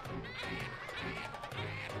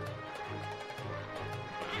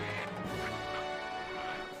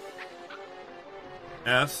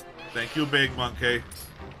 Yes, thank you, big monkey.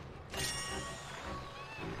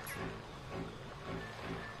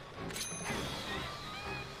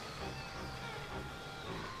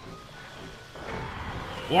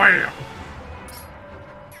 Wham!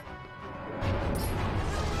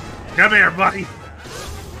 Come here, buddy.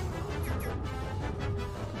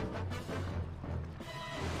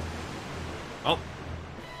 Oh.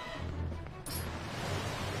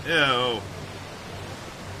 Ew.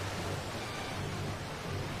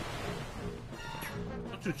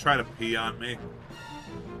 Don't you try to pee on me.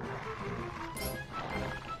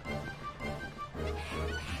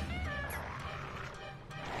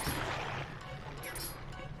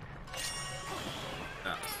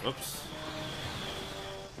 Whoops.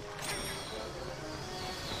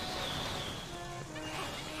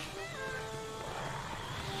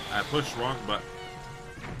 I pushed wrong button.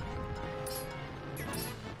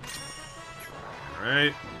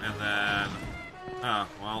 Alright, and then... Oh,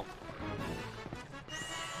 well...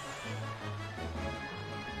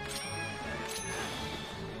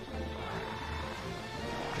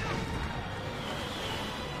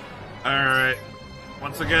 Alright.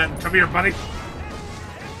 Once again, come here, buddy.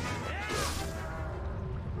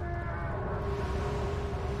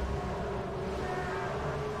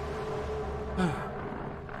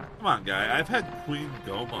 Come on, guy. I've had Queen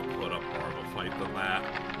Goma put up more of a fight than that.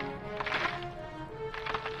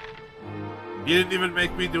 You didn't even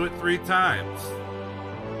make me do it 3 times.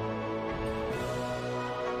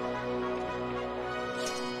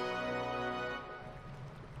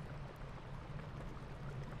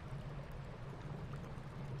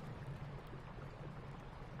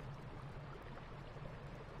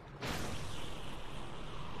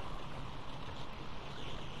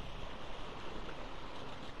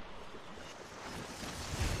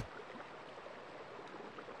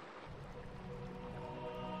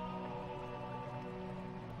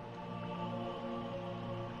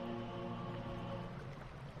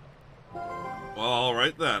 Well,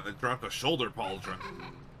 alright then. It dropped a shoulder pauldron.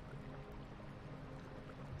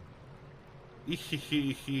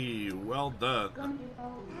 Ehehehe. Well done.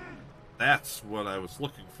 That's what I was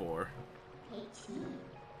looking for.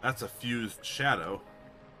 That's a fused shadow.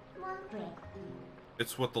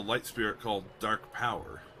 It's what the light spirit called dark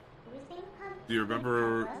power. Do you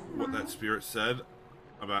remember what that spirit said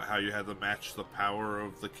about how you had to match the power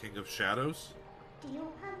of the King of Shadows?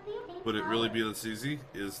 Would it really be this easy?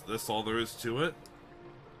 Is this all there is to it?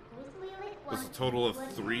 There's a total of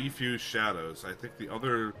 3 fused shadows. I think the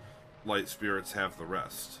other light spirits have the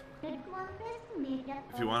rest.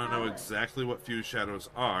 If you want to know exactly what fused shadows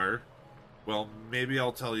are, well, maybe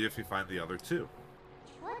I'll tell you if you find the other 2.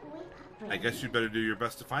 I guess you'd better do your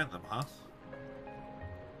best to find them, huh?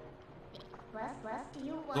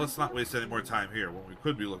 So let's not waste any more time here when we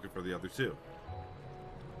could be looking for the other 2.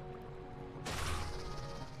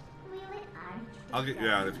 I'll get you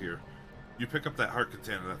out of here. You pick up that heart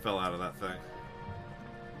container that fell out of that thing.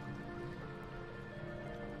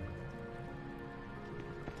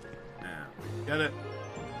 And get it.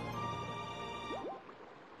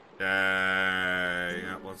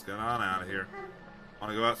 Dang. Let's get on out of here.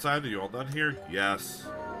 Want to go outside? Are you all done here? Yes.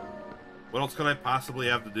 What else could I possibly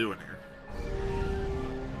have to do in here?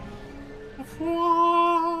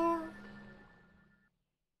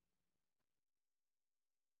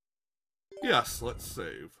 Yes, let's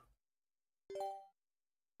save.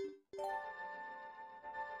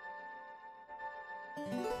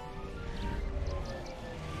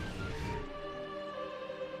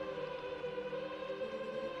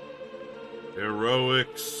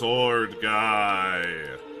 Heroic sword guy.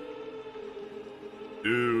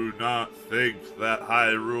 Do not think that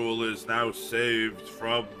Hyrule is now saved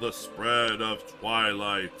from the spread of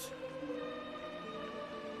Twilight.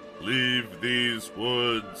 Leave these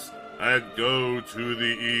woods and go to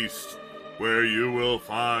the east, where you will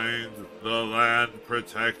find the land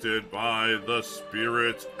protected by the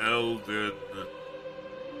Spirit Elden.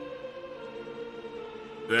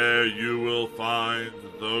 There you will find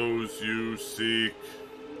those you seek.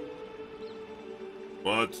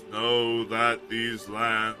 But know that these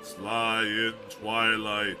lands lie in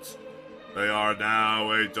Twilight. They are now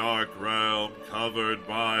a dark realm covered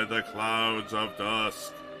by the clouds of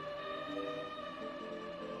dusk.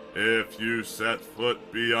 If you set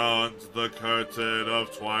foot beyond the curtain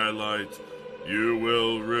of Twilight, you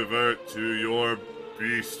will revert to your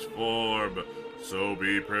beast form, so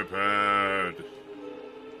be prepared.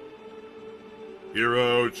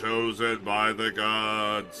 Hero chosen by the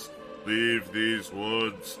gods, leave these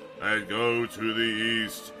woods and go to the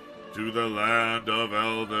east, to the land of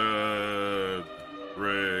Elden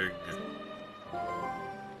Ring.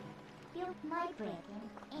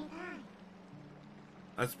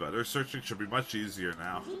 That's better. Searching should be much easier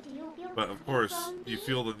now. But of course, you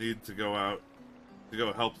feel the need to go out to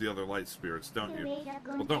go help the other light spirits, don't you?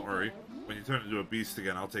 Well, don't worry. When you turn into a beast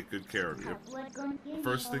again, I'll take good care of you. The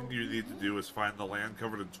first thing you need to do is find the land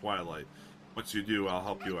covered in Twilight. Once you do, I'll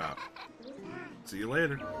help you out. See you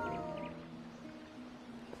later.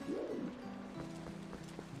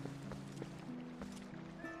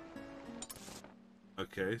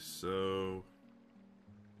 Okay, so...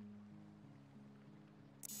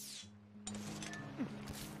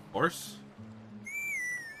 Horse?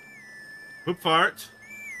 Poop fart.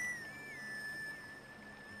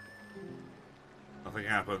 Nothing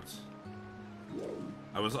happens.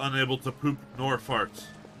 I was unable to poop nor fart.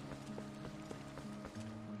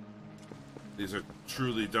 These are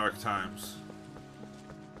truly dark times.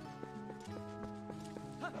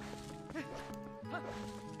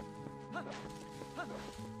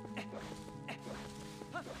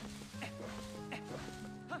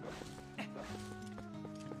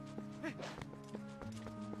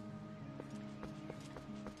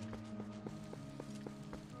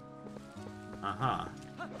 Uh-huh.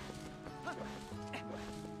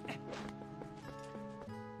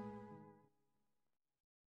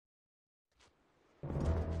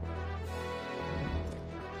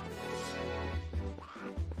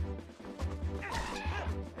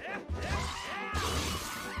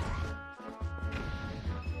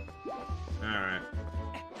 Alright.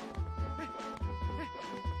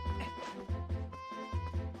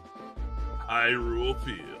 Hyrule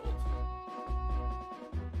Field.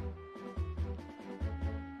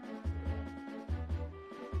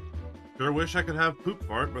 Sure wish I could have poop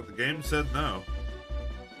fart, but the game said no.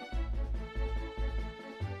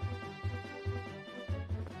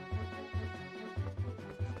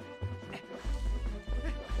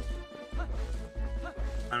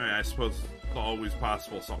 I mean, I suppose it's always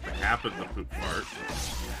possible something happened to poop fart.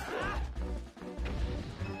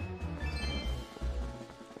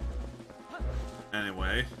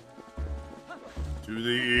 Anyway. To the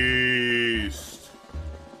east.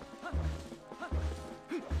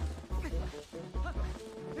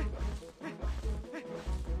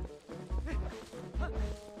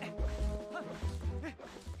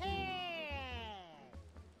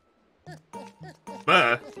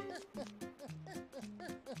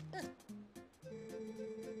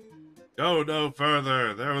 Go no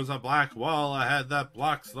further. There was a black wall ahead that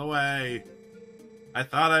blocks the way. I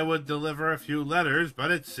thought I would deliver a few letters,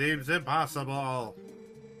 but it seems impossible.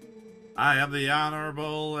 I am the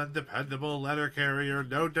honorable and dependable letter carrier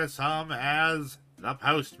known to some as the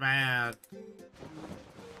Postman.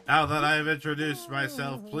 Now that I have introduced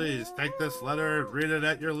myself, please take this letter and read it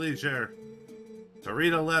at your leisure. To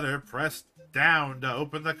read a letter, press down to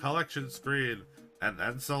open the collection screen, and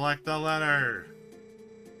then select the letter.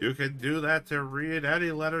 You can do that to read any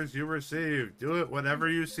letters you receive. Do it whenever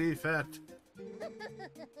you see fit.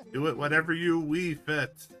 Do it whenever you wee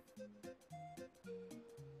fit.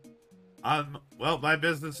 Well, my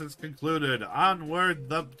business is concluded. Onward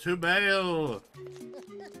to mail.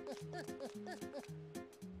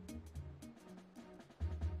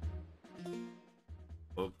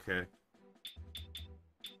 Okay.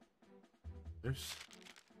 There's...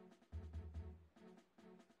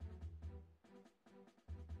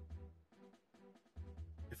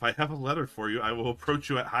 If I have a letter for you, I will approach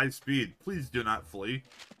you at high speed. Please do not flee.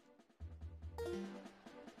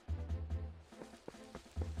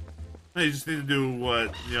 You just need to do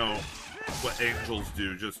what, you know, what angels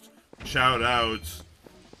do. Just shout out,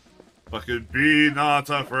 fucking be not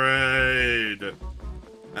afraid.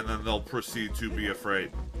 And then they'll proceed to be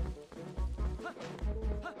afraid.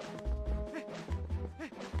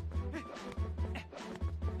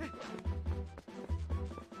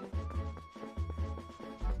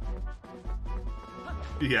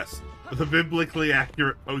 Yes, the biblically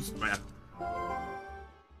accurate postman.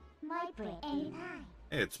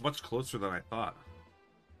 Hey, it's much closer than I thought.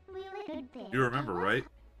 You remember, right?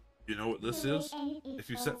 You know what this is? If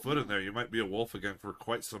you set foot in there, you might be a wolf again for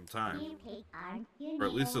quite some time. Or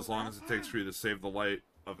at least as long as it takes for you to save the light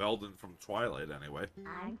of Eldin from Twilight, anyway.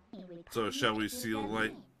 So, shall we see the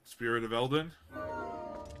light spirit of Eldin?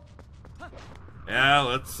 Yeah,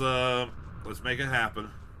 let's make it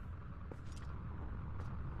happen.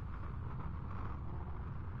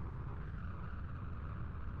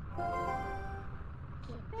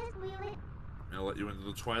 I'll let you into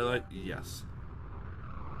the Twilight? Yes.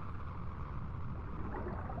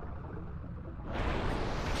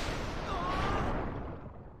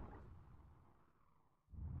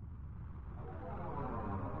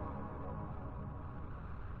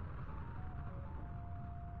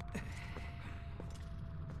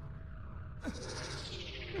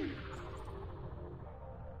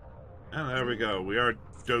 And there we go. We are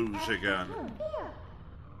Doge again.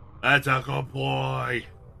 That's a good boy.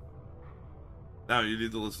 Now you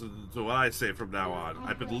need to listen to what I say from now on.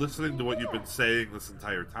 I've been listening to what you've been saying this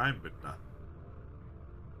entire time, Midna.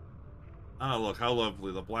 Oh, look, how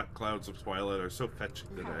lovely. The black clouds of Twilight are so fetching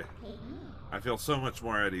today. I feel so much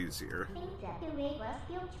more at ease here.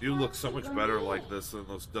 You look so much better like this than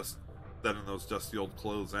in those dusty old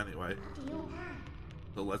clothes anyway.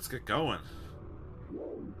 So let's get going.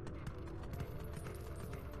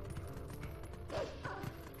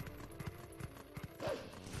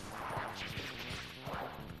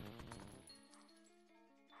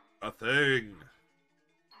 a thing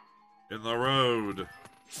in the road.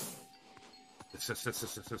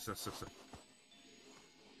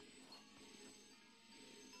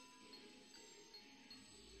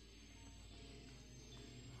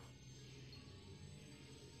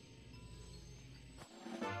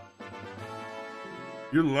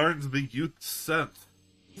 You learned the youth's scent.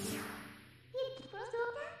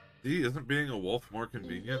 See, isn't being a wolf more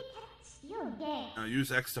convenient? Now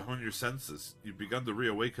use X to hone your senses. You've begun to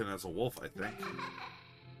reawaken as a wolf, I think.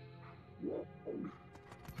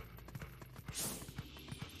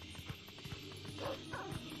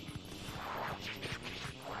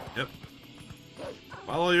 Yep.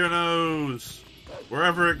 Follow your nose.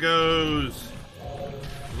 Wherever it goes.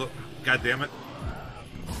 Look, God damn it.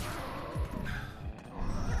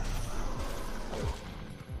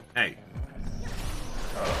 Hey.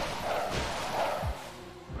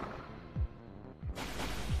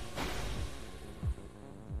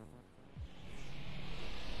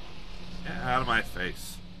 Get out of my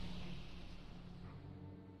face.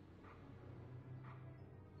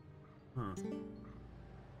 Huh.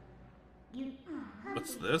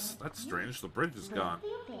 What's this? That's strange. The bridge is gone.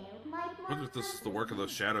 I wonder if this is the work of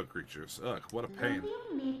those shadow creatures. Ugh, what a pain.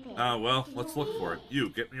 Ah, well, let's look for it. You,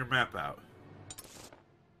 get your map out.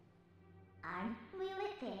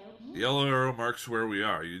 The yellow arrow marks where we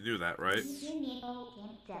are. You knew that, right?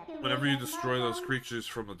 Whenever you destroy those creatures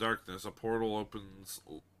from the darkness, a portal opens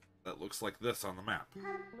that looks like this on the map.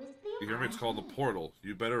 You hear me? It's called a portal.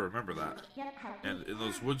 You better remember that. And in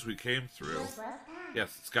those woods we came through,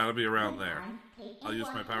 yes, it's gotta be around there. I'll use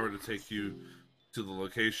my power to take you to the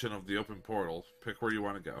location of the open portal. Pick where you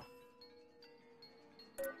want to go.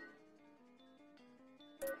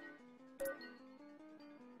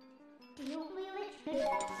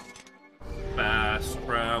 Fast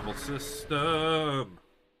travel system.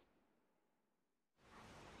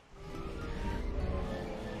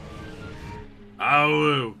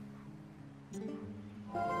 Ow!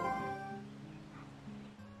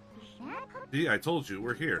 See, I told you,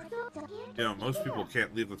 we're here. You know, most people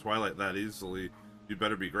can't leave the Twilight that easily. You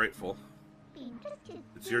better be grateful.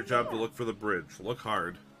 It's your job to look for the bridge. Look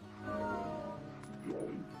hard.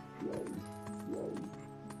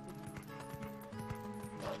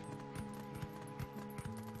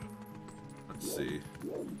 Let's see.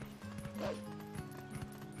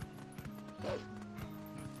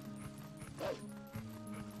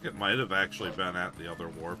 It might have actually been at the other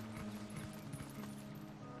warp.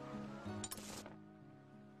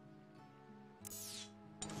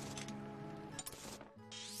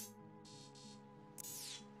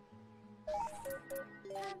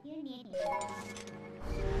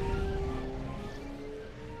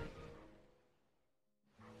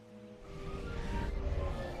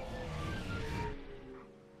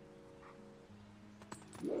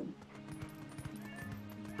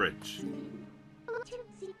 Bridge.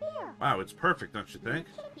 Wow, it's perfect, don't you think?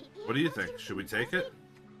 What do you think? Should we take it?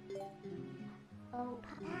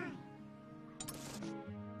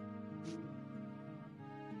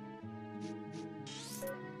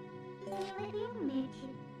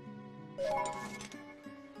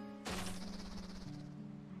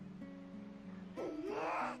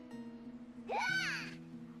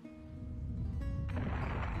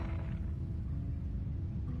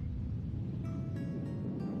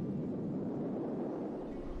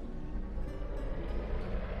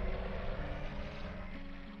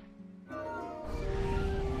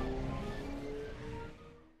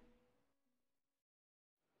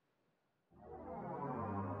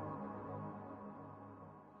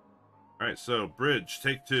 Alright, so, bridge,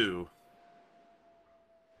 take 2.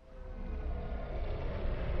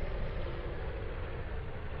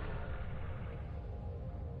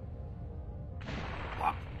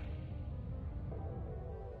 Plop.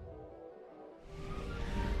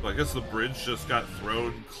 So I guess the bridge just got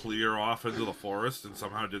thrown clear off into the forest and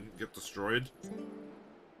somehow didn't get destroyed.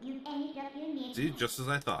 See, just as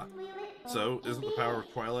I thought. So, isn't the power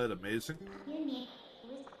of Twilight amazing?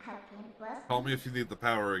 Call me if you need the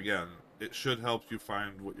power again. It should help you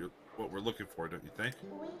find what we're looking for, don't you think?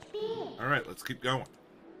 Alright, let's keep going.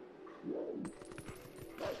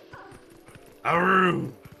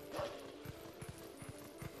 Aru!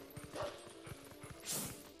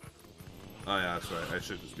 Oh yeah, that's right. I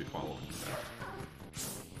should just be following that.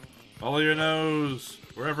 Follow your nose!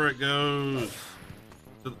 Wherever it goes!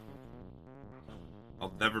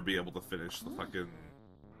 I'll never be able to finish the fucking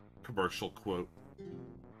commercial quote.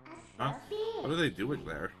 Huh? What are they doing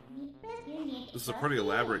there? This is a pretty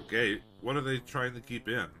elaborate gate. What are they trying to keep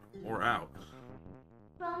in? Or out?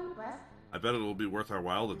 I bet it'll be worth our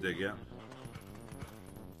while to dig in.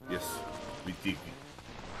 Yes, we dig.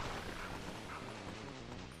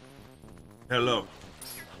 Hello.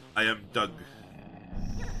 I am Doug.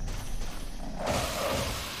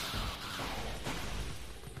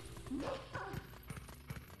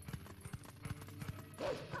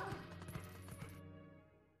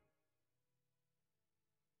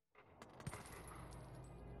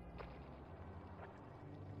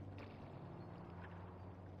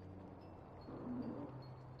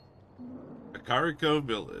 Kariko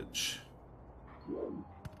Village.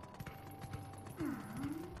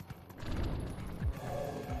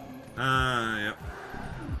 Yep.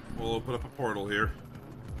 We'll open up a portal here.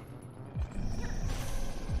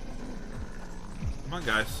 Come on,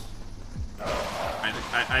 guys.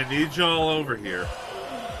 I need y'all over here.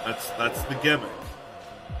 That's the gimmick.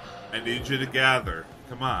 I need you to gather.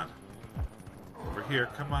 Come on. Over here.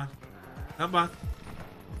 Come on. Come on.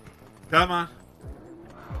 Come on.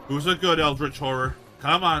 Who's a good Eldritch Horror?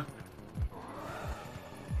 Come on.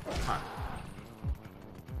 Come on.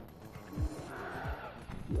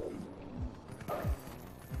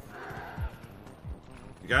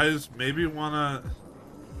 You guys maybe wanna...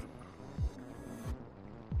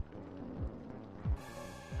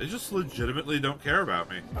 They just legitimately don't care about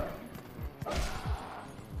me. Come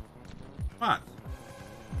on.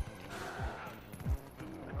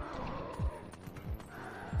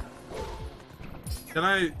 Can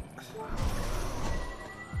I...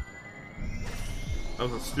 That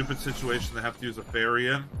was a stupid situation to have to use a fairy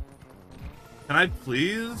in. Can I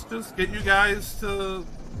please just get you guys to...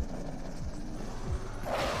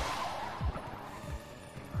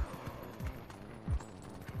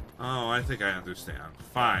 Oh, I think I understand.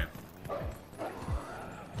 Fine.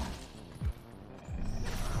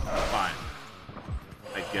 Fine.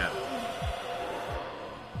 I get it.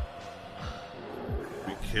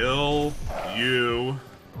 We kill you.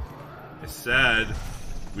 I said,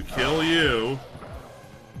 we kill you.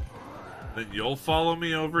 Then you'll follow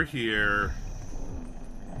me over here.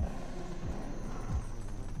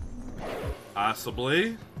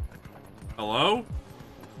 Possibly. Hello?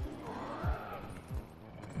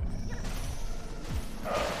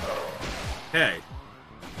 Hey.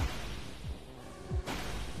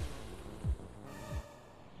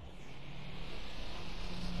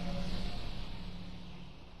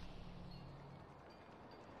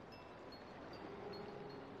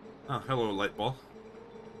 Oh, hello, Lightball.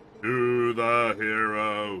 To the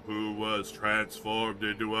hero who was transformed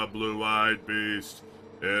into a blue-eyed beast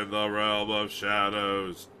in the realm of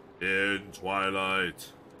shadows in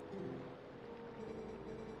Twilight.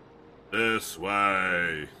 This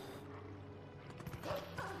way.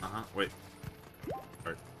 Wait.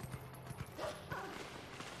 Alright.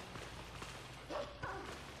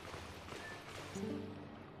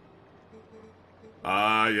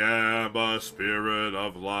 I am a spirit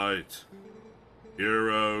of light,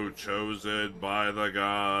 hero chosen by the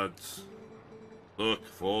gods. Look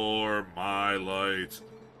for my light,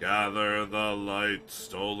 gather the light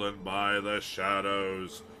stolen by the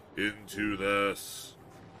shadows into this.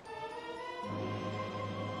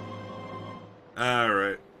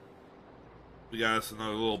 Alright. We got us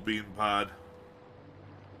another little bean pod.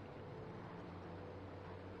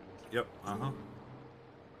 Yep,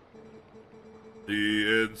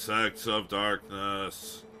 The insects of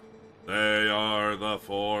darkness. They are the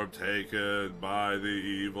form taken by the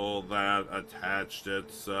evil that attached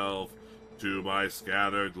itself to my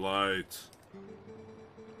scattered light.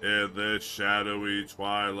 In this shadowy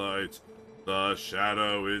twilight, the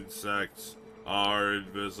shadow insects are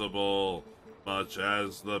invisible, much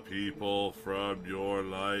as the people from your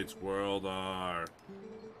light world are.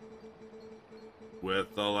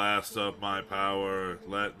 With the last of my power,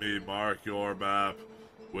 let me mark your map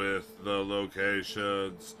with the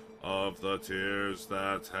locations of the tears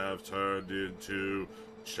that have turned into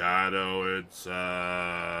shadow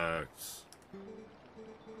insects.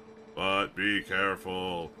 But be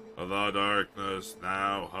careful, the darkness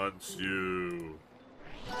now hunts you.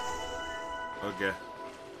 Okay.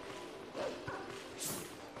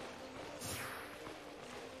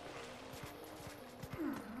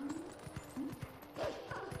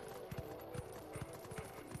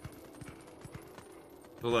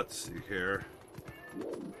 So let's see here.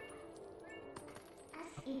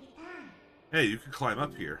 Hey, you can climb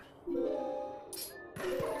up here.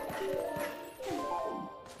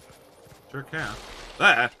 Sure can.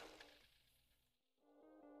 That.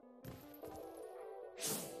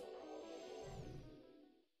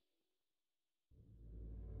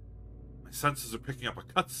 My senses are picking up a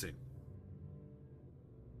cutscene.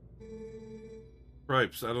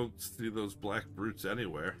 Stripes, I don't see those black brutes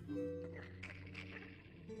anywhere.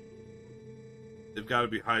 They've got to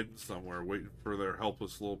be hiding somewhere, waiting for their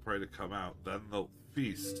helpless little prey to come out. Then they'll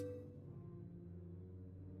feast.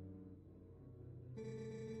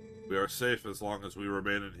 We are safe as long as we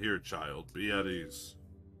remain in here, child. Be at ease.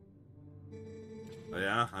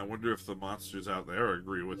 Yeah, I wonder if the monsters out there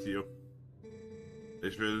agree with you. They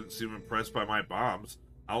sure didn't seem impressed by my bombs.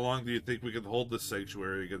 How long do you think we can hold this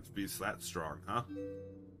sanctuary against beasts that strong, huh?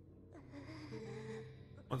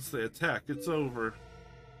 Once they attack, it's over.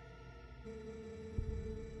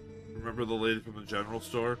 Remember the lady from the general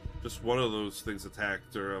store? Just one of those things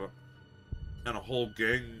attacked her, and a whole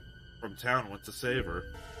gang from town went to save her.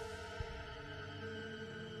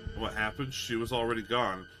 What happened? She was already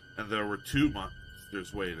gone, and there were 2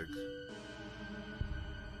 monsters waiting.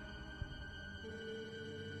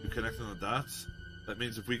 You connecting the dots? That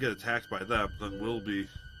means if we get attacked by them, then we'll be...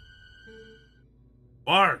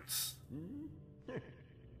 Barnes!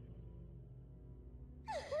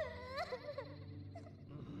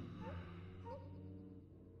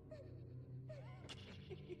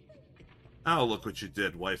 Oh, look what you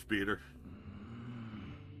did, wife beater.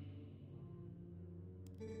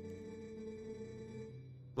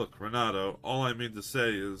 Look, Renato, all I mean to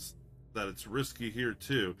say is that it's risky here,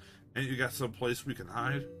 too. Ain't you got some place we can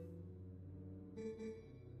hide?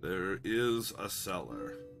 There is a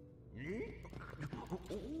cellar.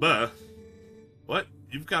 What?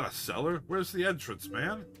 You've got a cellar? Where's the entrance,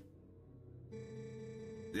 man?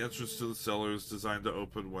 The entrance to the cellar is designed to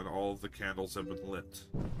open when all of the candles have been lit.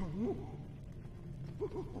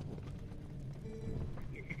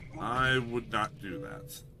 I would not do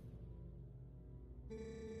that.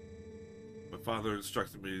 My father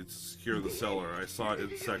instructed me to secure the cellar. I saw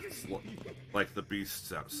insects like the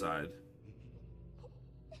beasts outside.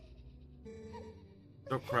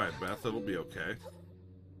 Don't cry, Beth. It'll be okay.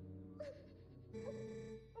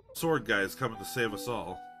 Sword guy is coming to save us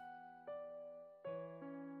all.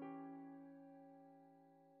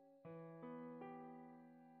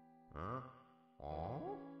 Huh?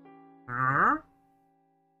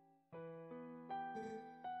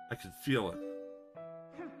 I can feel it.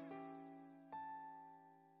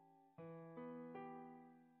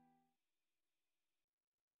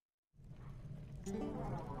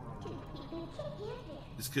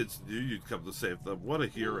 These kids knew you'd come to save them. What a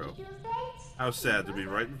hero. How sad to be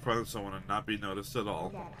right in front of someone and not be noticed at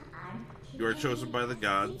all. You are chosen by the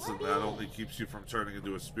gods, and that only keeps you from turning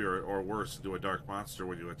into a spirit, or worse, into a dark monster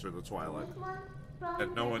when you enter the Twilight.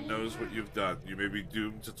 And no one knows what you've done. You may be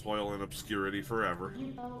doomed to toil in obscurity forever.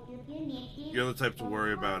 You're the type to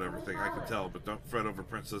worry about everything, I can tell, but don't fret over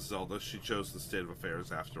Princess Zelda. She chose the state of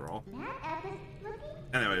affairs, after all.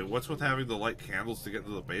 Anyway, what's with having to light candles to get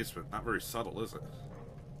into the basement? Not very subtle, is it?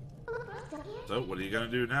 So, what are you gonna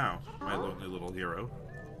do now, my lonely little hero?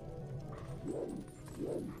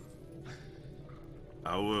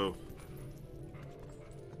 Oh,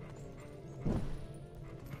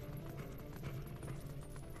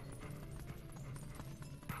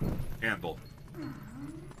 Candle.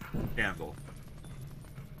 Candle.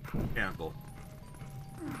 Candle.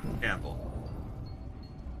 Candle.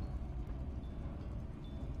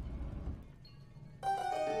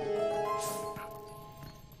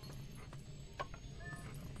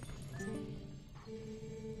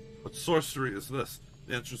 What sorcery is this?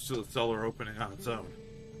 The entrance to the cellar opening on its own.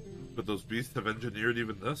 Could those beasts have engineered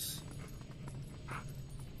even this?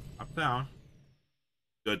 I'm down.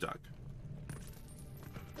 Good dog.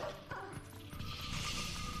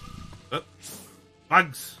 Oh,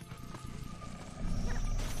 bugs!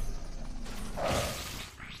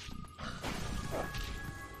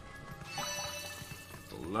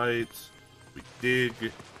 The light. We dig.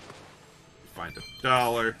 We find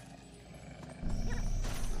 $1.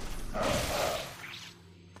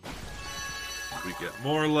 We get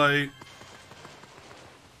more light.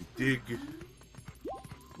 We dig.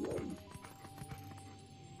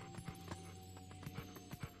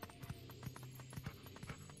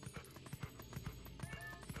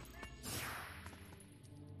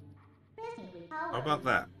 How about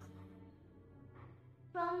that?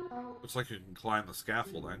 Looks like you can climb the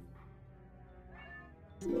scaffolding.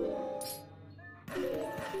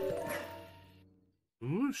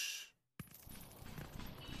 Whoosh.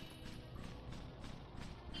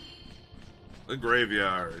 The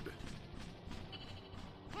graveyard.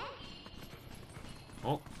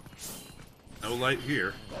 Oh, no light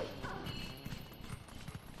here.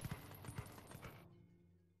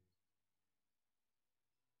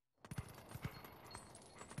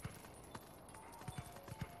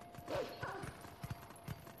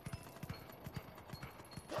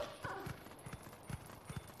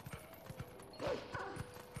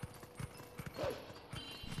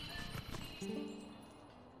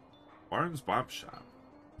 Barnes Bomb Shop.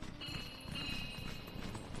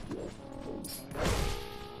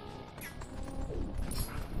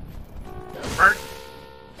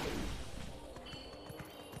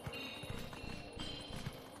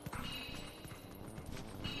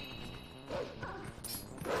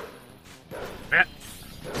 Eh.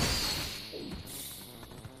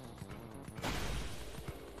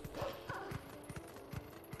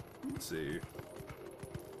 Let's see.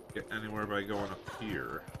 Get anywhere by going up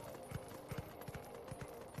here.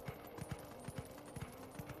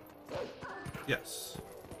 Yes.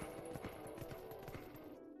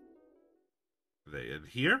 Are they in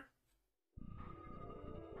here?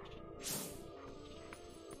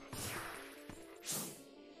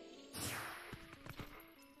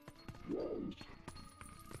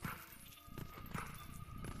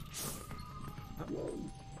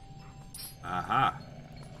 Aha.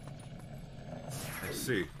 I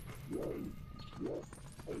see.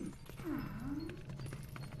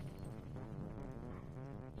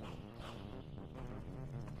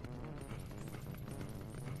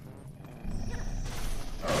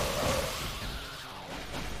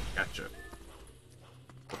 Gotcha.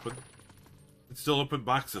 Open. It's still open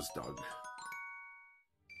boxes, Doug.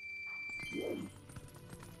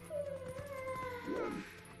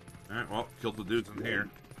 Alright, well, killed the dudes in here.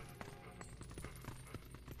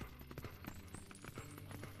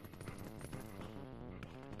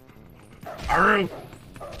 Aru!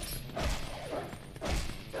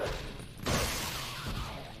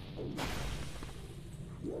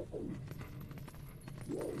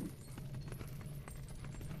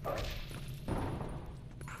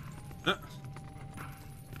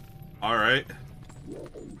 Alright.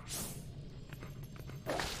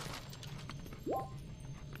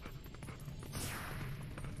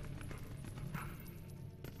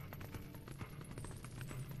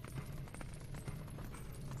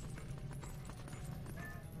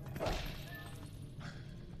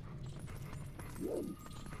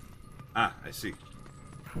 Ah, I see.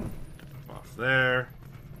 Off there.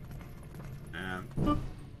 And boop.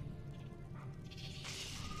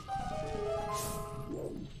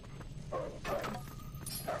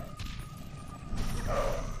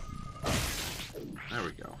 There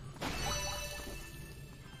we go.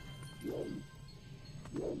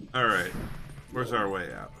 Alright. Where's our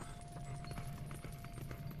way out?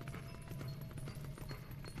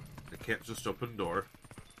 I can't just open door.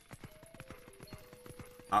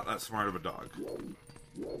 Not that smart of a dog.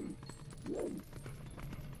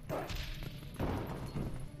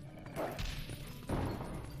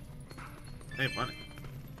 Hey, money.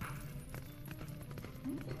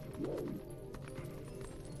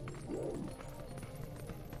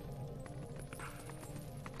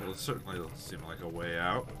 Well, it certainly doesn't seem like a way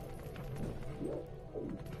out.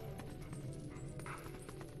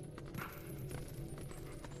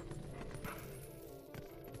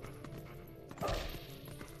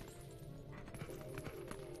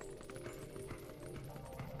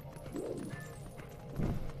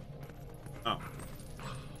 Oh.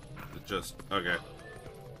 It just... okay.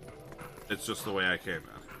 It's just the way I came in.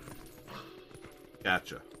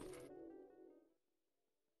 Gotcha.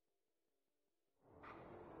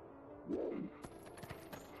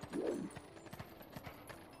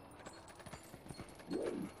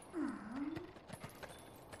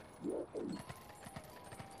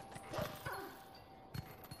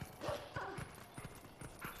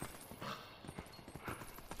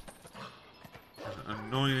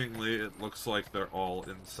 Annoyingly, it looks like they're all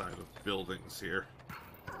inside of buildings here.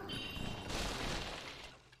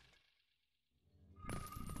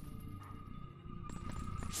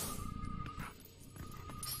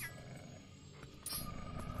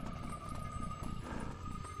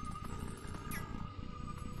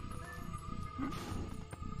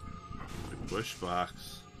 Push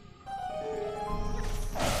box.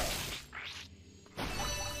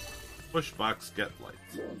 Push box, get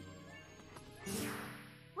lights.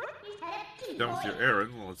 Done with your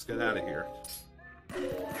errand, well, let's get out of here.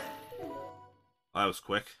 That was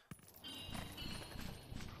quick.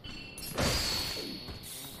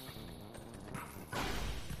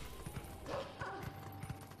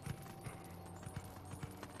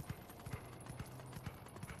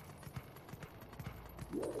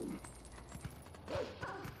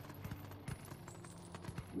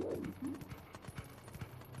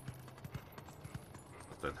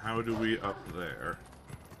 But then how do we up there?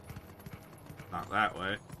 Not that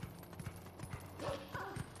way.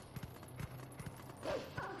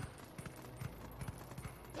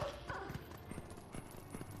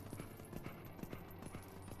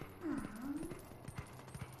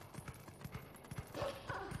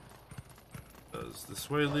 Does this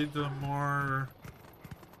way lead to more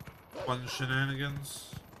fun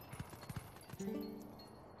shenanigans?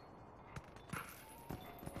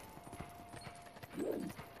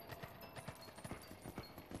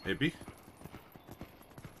 Maybe.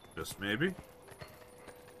 Just maybe.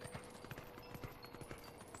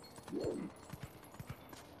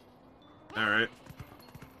 Alright.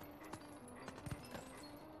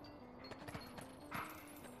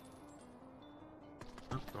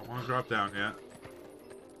 Oh, don't want to drop down yet.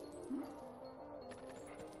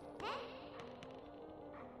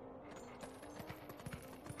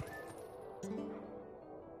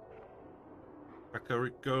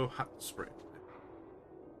 Kakariko Hot Spring.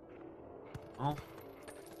 Well,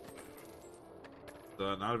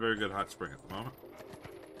 not a very good hot spring at the moment.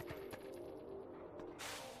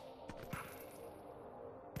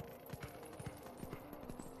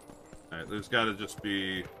 Alright, there's got to just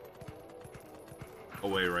be a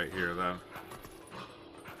way right here then.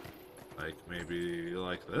 Like maybe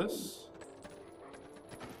like this?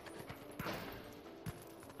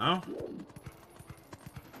 No?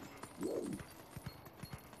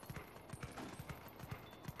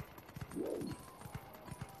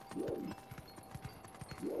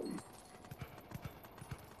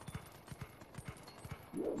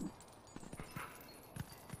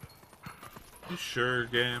 You sure,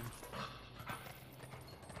 game?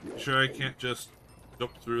 You sure I can't just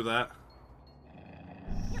jump through that?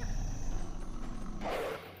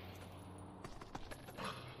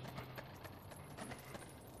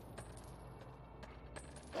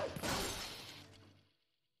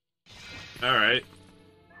 Alright.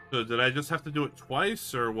 So did I just have to do it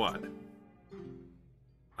twice, or what?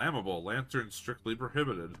 Flammable. Lantern strictly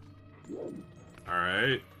prohibited.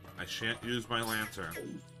 Alright. I shan't use my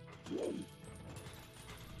lantern.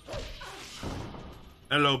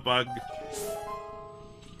 Hello, bug.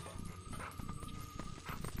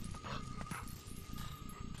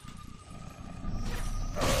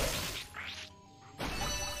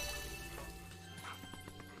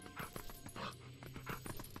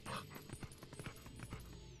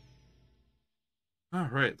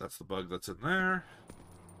 Alright, that's the bug that's in there.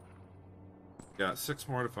 Got 6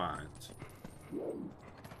 more to find.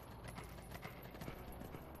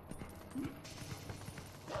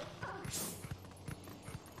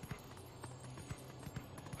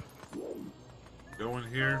 Go in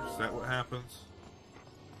here, is that what happens?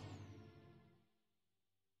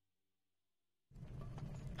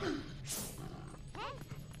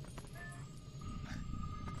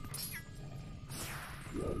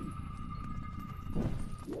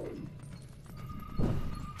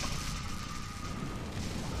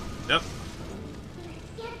 Yep.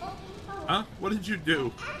 Huh? What did you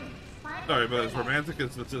do? Sorry, but as romantic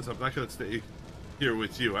as this is, I'm not going to stay here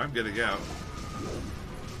with you. I'm getting out.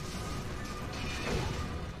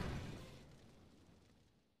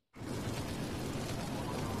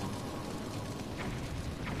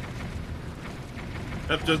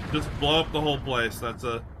 Yep, just blow up the whole place. That's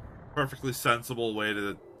a perfectly sensible way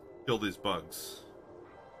to kill these bugs.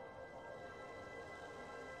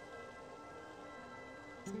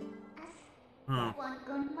 I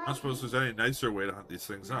don't suppose there's any nicer way to hunt these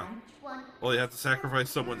things, huh? Well, you have to sacrifice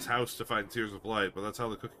someone's house to find Tears of Light, but that's how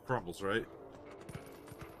the cookie crumbles, right?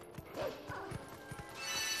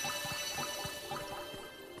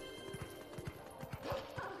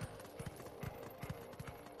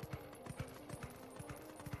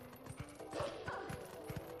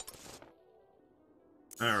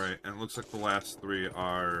 Alright, and it looks like the last 3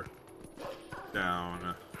 are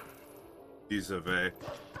down vis-a-vis.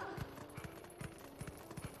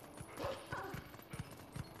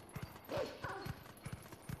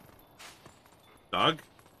 Dog,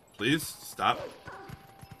 please stop.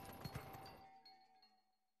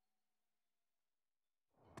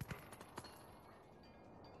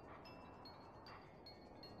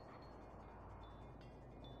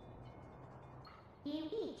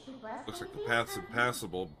 Looks like the path's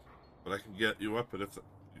impassable, but I can get you up it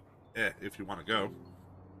if you want to go.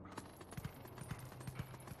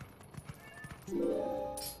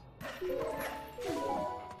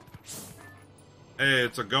 Hey,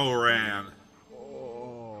 it's a go-ran.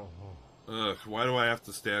 Ugh, why do I have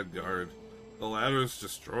to stand guard? The ladder is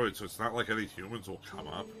destroyed, so it's not like any humans will come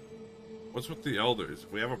up. What's with the elders?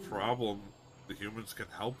 If we have a problem the humans can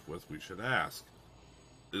help with, we should ask.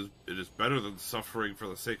 It is better than suffering for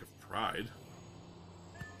the sake of pride.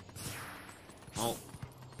 Well...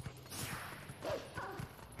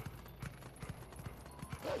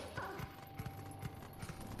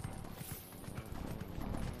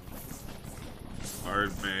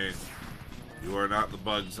 Pardon me. You are not the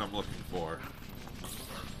bugs I'm looking for.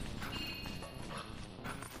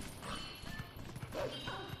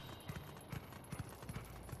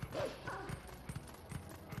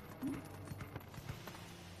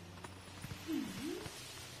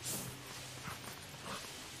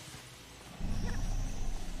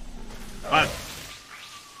 What?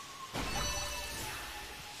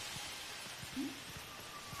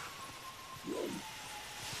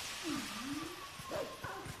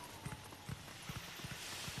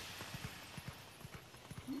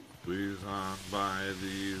 by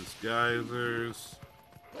these geysers.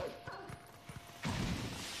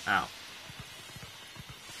 Ow.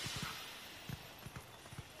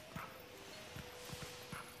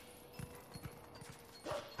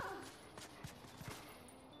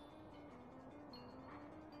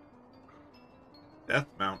 Death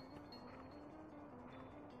mount.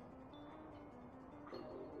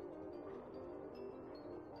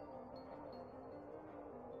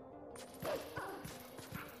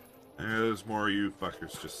 And there's more of you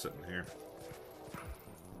fuckers just sitting here.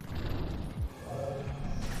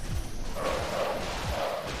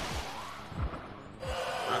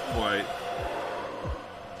 Not quite.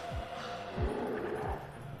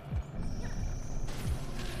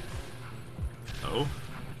 Oh.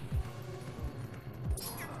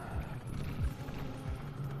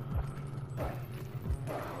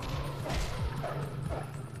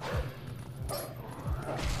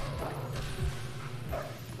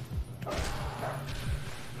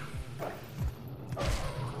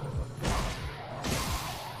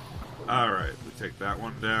 Alright, we take that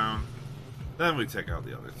one down. Then we take out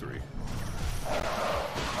the other three.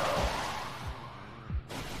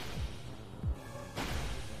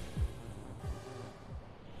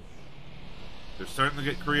 They're starting to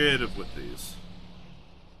get creative with these.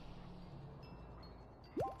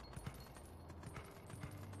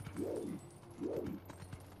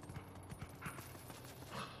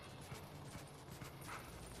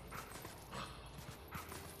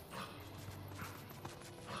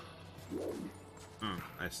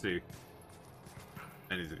 I see.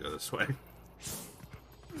 I need to go this way.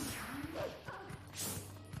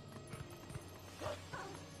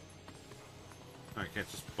 I can't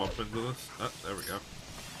just bump into this. Oh, there we go.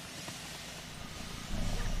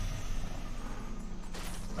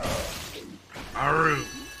 Aru!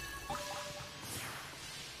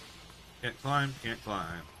 Can't climb, can't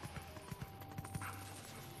climb.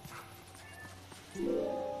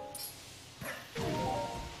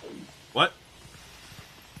 What?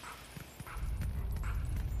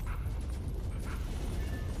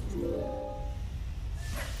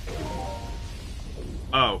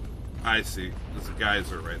 Oh, I see. There's a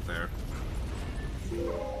geyser right there.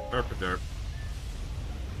 Derp-a-derp.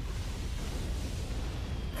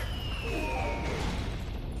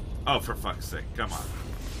 Oh, for fuck's sake, come on.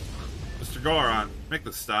 Mr. Goron, make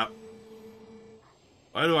this stop.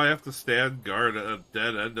 Why do I have to stand guard at a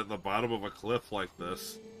dead end at the bottom of a cliff like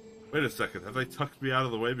this? Wait a second, have they tucked me out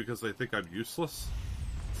of the way because they think I'm useless?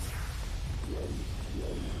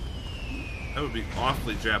 That would be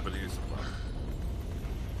awfully Japanese of them.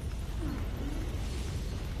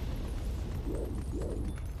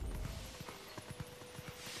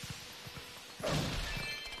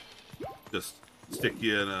 Just stick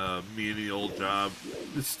you in a menial job.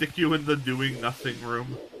 Just stick you in the doing nothing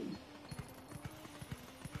room.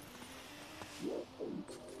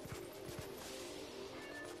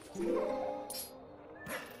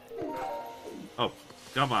 Oh,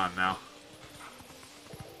 come on now.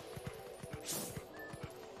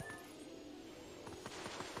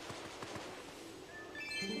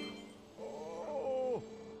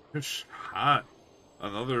 Gosh, hot.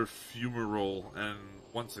 Another fumarole, and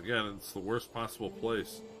once again, it's the worst possible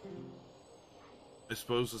place. I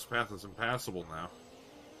suppose this path is impassable now.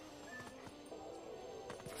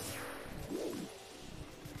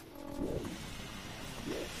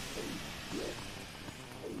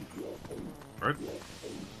 Bird?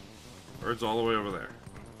 Bird's all the way over there.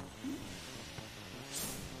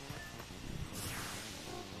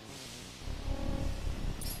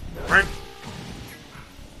 Bird!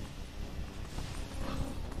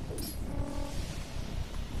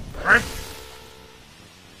 Bird!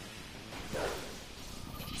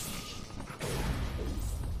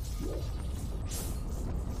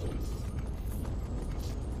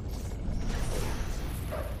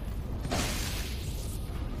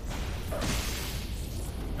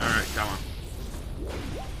 Alright, come on.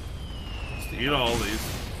 Just eat all these.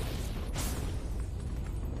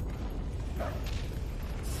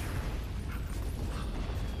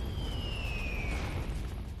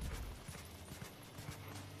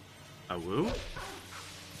 A woo?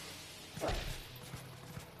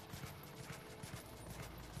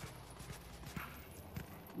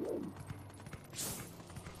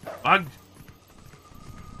 Bug!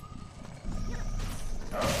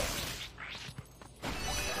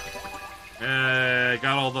 Hey,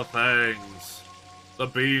 got all the things. The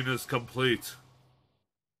bean is complete.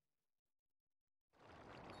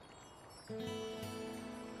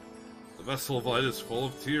 The vessel of light is full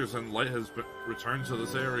of tears, and light has returned to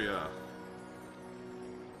this area.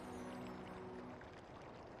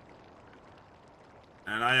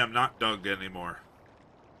 And I am I'm not Doug anymore.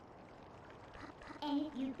 And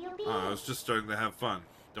you feel Oh, I was just starting to have fun.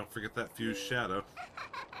 Don't forget that fused shadow.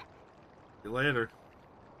 See you later.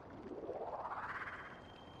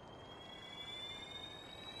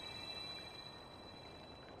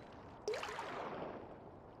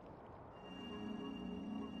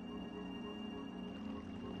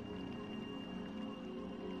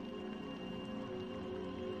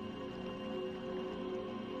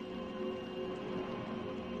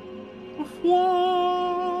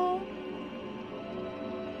 Whoa!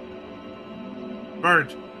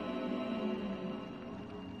 Bird.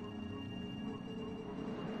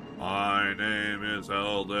 My name is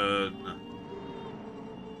Eldon.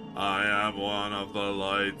 I am one of the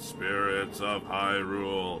light spirits of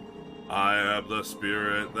Hyrule. I am the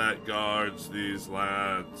spirit that guards these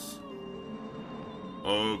lands.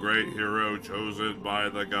 O great hero chosen by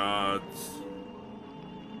the gods.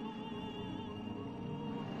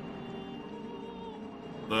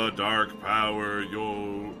 The dark power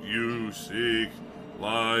you seek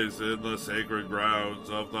lies in the sacred grounds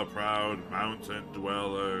of the proud mountain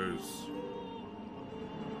dwellers.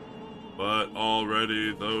 But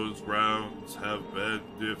already those grounds have been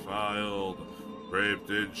defiled, draped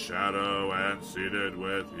in shadow and seeded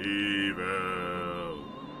with evil.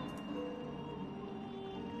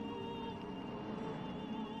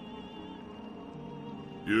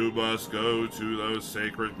 You must go to those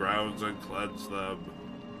sacred grounds and cleanse them.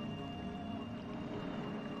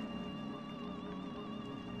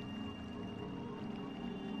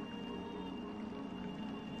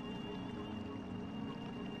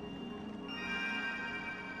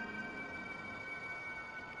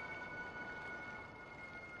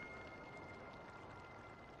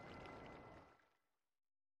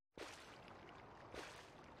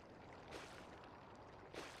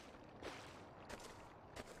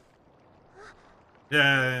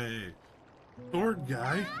 Yay! Sword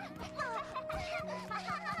guy?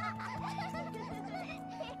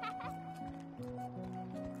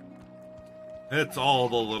 It's all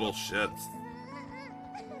the little shits.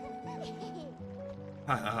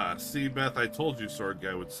 Haha, see, Beth, I told you Sword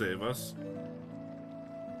Guy would save us.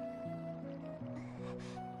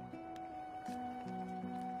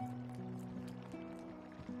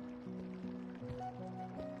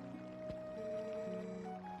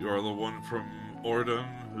 You are the one from Ordon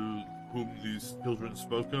whom these children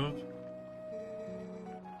spoke of?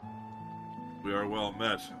 We are well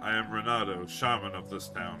met. I am Renato, shaman of this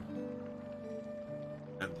town.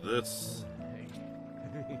 And this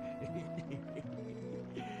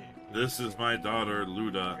is my daughter,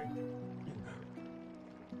 Luda.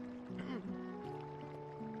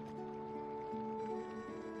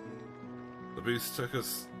 The beast took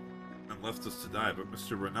us and left us to die, but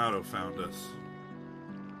Mr. Renato found us.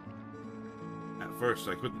 At first,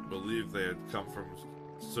 I couldn't believe they had come from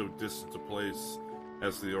so distant a place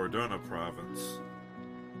as the Ordona province.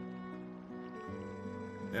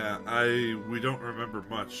 Yeah, we don't remember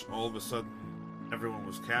much. All of a sudden, everyone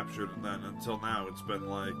was captured, and then until now, it's been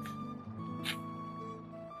like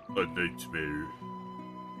a nightmare.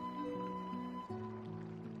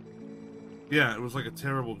 Yeah, it was like a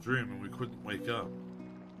terrible dream, and we couldn't wake up.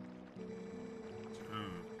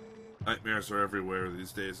 Nightmares are everywhere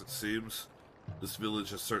these days, it seems. This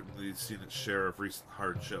village has certainly seen its share of recent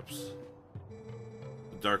hardships.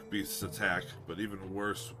 The dark beast's attack, but even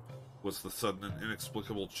worse was the sudden and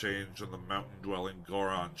inexplicable change in the mountain-dwelling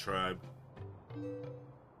Goron tribe.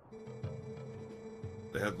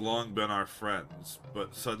 They had long been our friends,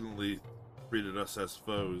 but suddenly treated us as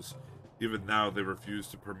foes. Even now they refuse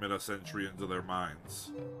to permit us entry into their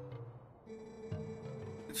minds.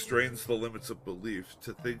 It strains the limits of belief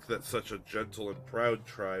to think that such a gentle and proud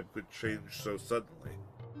tribe could change so suddenly.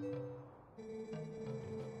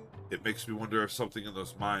 It makes me wonder if something in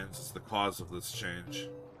those minds is the cause of this change.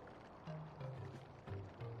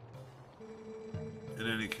 In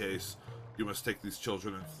any case, you must take these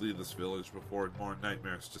children and flee this village before more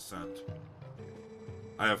nightmares descend.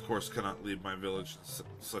 I, of course, cannot leave my village in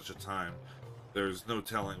such a time. There is no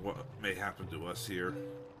telling what may happen to us here.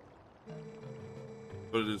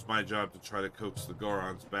 But it is my job to try to coax the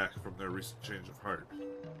Gorons back from their recent change of heart.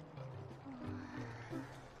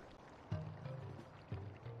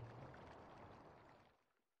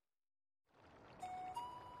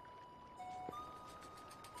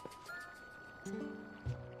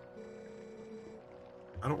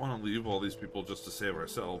 I don't want to leave all these people just to save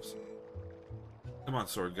ourselves. Come on,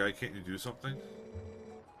 Sword Guy, can't you do something?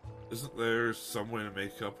 Isn't there some way to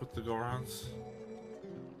make up with the Gorons?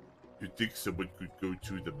 You think someone could go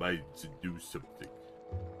to the mines and do something?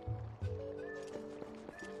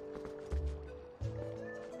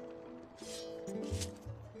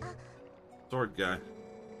 sword guy.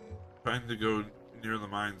 Trying to go near the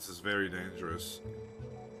mines is very dangerous.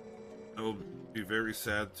 I will be very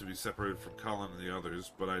sad to be separated from Colin and the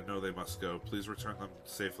others, but I know they must go. Please return them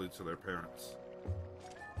safely to their parents.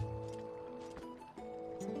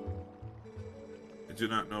 I do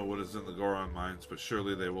not know what is in the Goron mines, but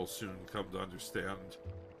surely they will soon come to understand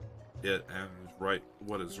it and right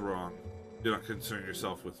what is wrong. Do not concern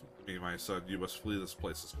yourself with me, my son. You must flee this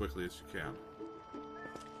place as quickly as you can.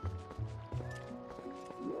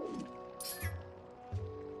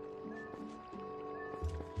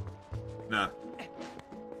 Nah.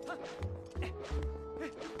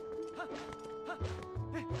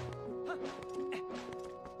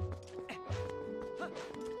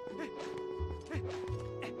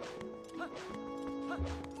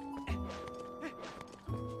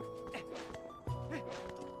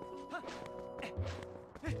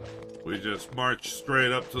 We just march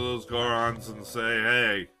straight up to those Gorons and say,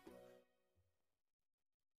 hey,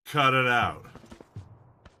 cut it out.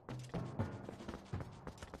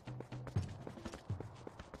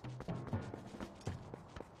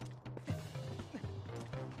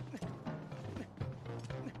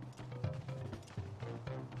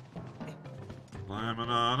 Climbing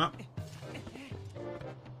on up.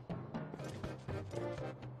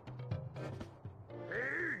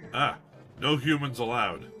 Ah, no humans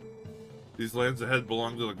allowed. These lands ahead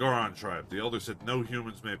belong to the Goron tribe. The elder said no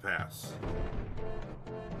humans may pass.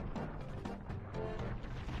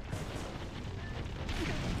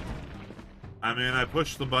 I mean, I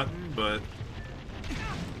pushed the button, but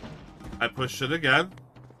I pushed it again.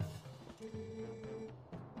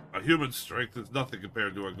 A human's strength is nothing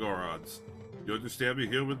compared to a Goron's. You understand me,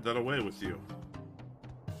 human? Then away with you.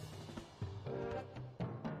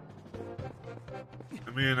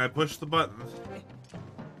 I mean, I pushed the button.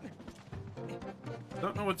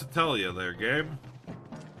 Don't know what to tell you there, game.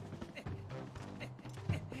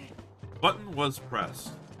 Button was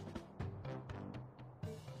pressed.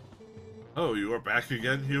 Oh, you are back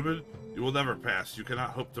again, human? You will never pass. You cannot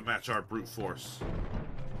hope to match our brute force.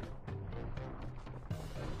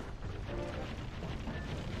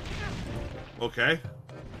 Okay.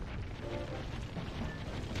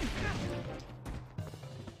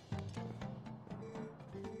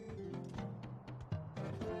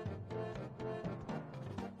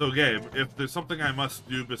 So, game, if there's something I must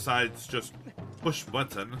do besides just push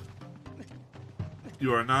button,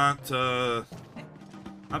 you are not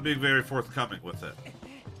being very forthcoming with it.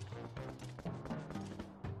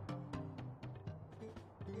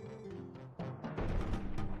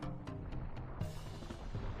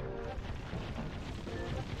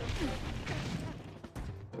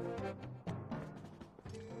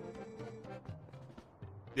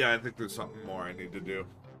 Yeah, I think there's something more I need to do.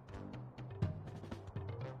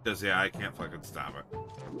 Because, yeah, I can't fucking stop it.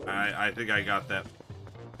 I think I got that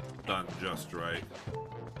done just right.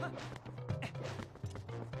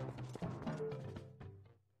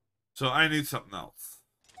 So I need something else.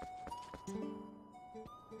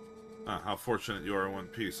 Ah, how fortunate you are in one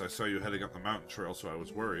piece. I saw you heading up the mountain trail, so I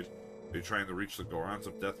was worried. Are you trying to reach the Gorons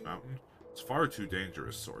of Death Mountain? It's far too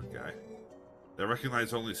dangerous, sword guy. They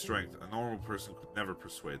recognize only strength. A normal person could never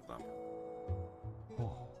persuade them.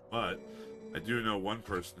 But I do know one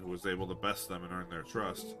person who was able to best them and earn their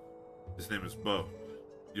trust. His name is Bo.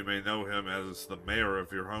 You may know him as the mayor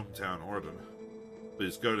of your hometown, Orden.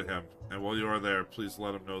 Please go to him, and while you are there, please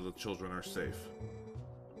let him know the children are safe.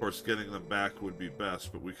 Of course, getting them back would be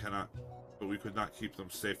best, but we could not keep them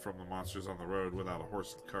safe from the monsters on the road without a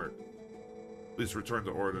horse and cart. Please return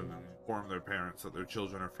to Orden and inform their parents that their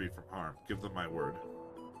children are free from harm. Give them my word.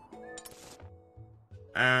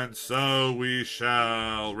 And so we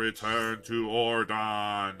shall return to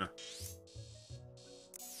Ordon.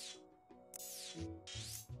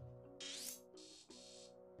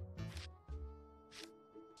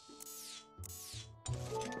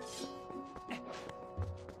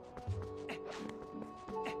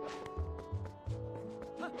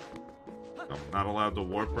 I'm not allowed to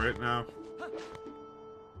warp right now. Am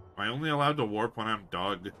I only allowed to warp when I'm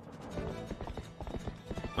dog?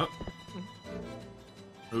 Oh.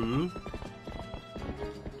 Ooh.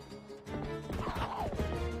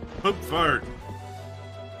 Poop fart.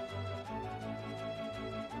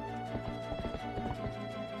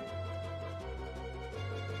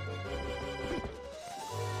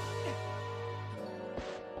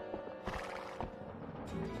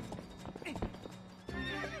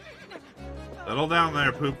 Settle down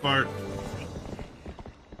there, poop fart.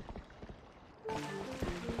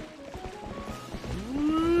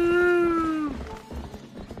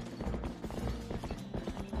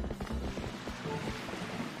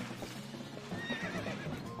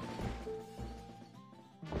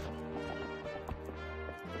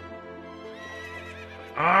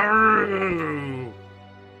 Arrgh!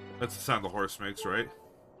 That's the sound the horse makes, right?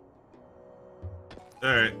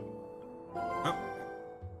 Alright. Oh,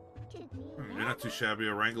 you're not too shabby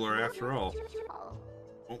a wrangler after all.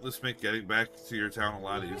 Won't this make getting back to your town a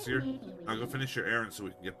lot easier? Now go finish your errand so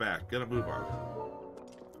we can get back. Get a move on.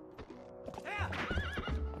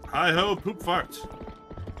 Hi-ho, poop fart.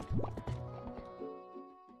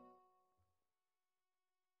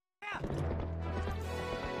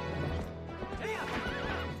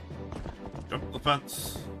 Jump the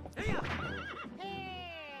fence.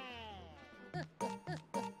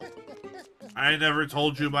 I never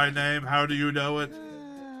told you my name. How do you know it?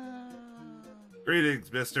 Greetings,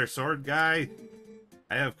 Mr. Sword Guy.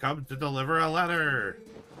 I have come to deliver a letter.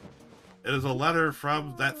 It is a letter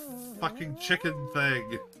from that fucking chicken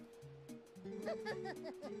thing.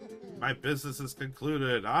 My business is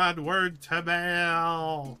concluded. Onward to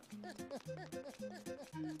mail.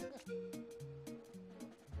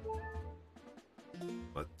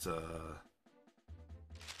 But,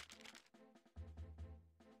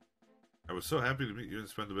 I was so happy to meet you and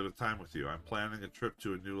spend a bit of time with you. I'm planning a trip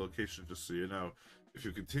to a new location, just so you know. If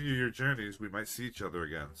you continue your journeys, we might see each other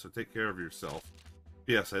again, so take care of yourself.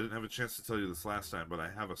 Yes, I didn't have a chance to tell you this last time, but I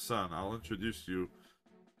have a son. I'll introduce you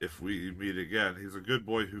if we meet again. He's a good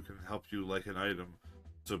boy who can help you like an item,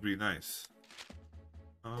 so be nice.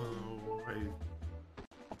 Oh,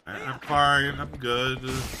 I'm fine. I'm good.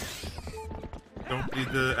 Don't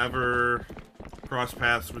need to ever cross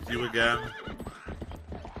paths with you again.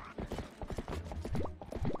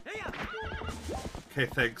 Okay,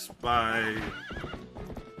 thanks. Bye.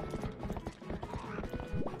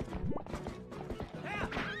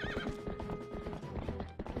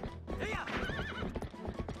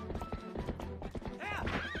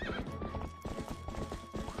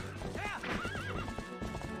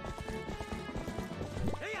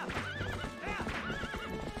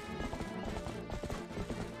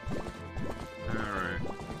 Alright.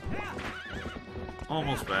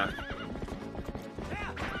 Almost back.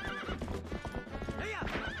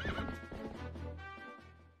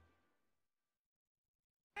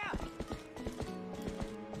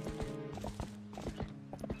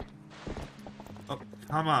 Oh,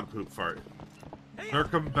 come on, poop fart.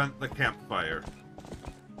 Circumvent the campfire.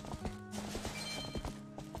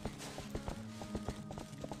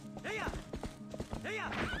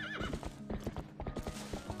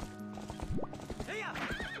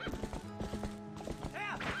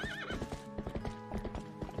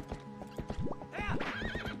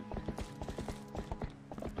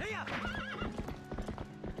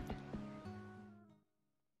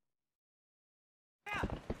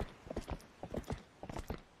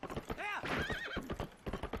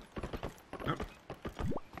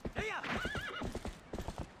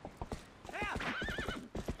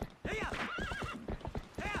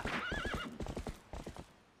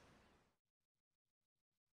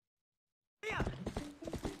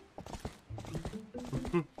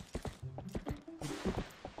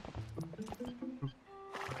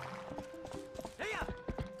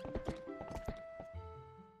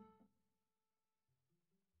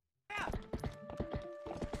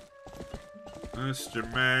 Mr.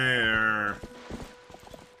 Mayor.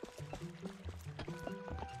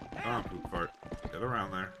 Come on, poop fart. Get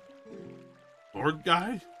around there. Sword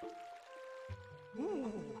guy?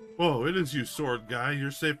 Whoa, it is you, sword guy.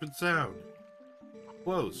 You're safe and sound.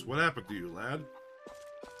 Close. What happened to you, lad?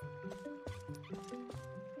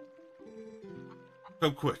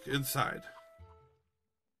 Come quick, inside.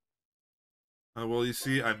 Well, you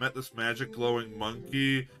see, I met this magic glowing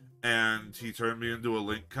monkey, and he turned me into a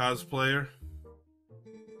Link cosplayer.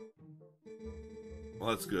 Well,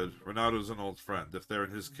 that's good. Renato's an old friend. If they're in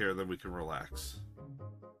his care, then we can relax.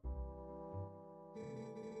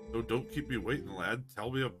 Oh, don't keep me waiting, lad. Tell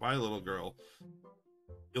me of my little girl.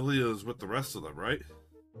 Ilya's with the rest of them, right?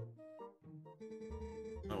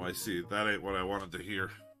 Oh, I see. That ain't what I wanted to hear.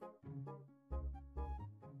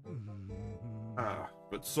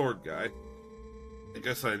 But sword guy. I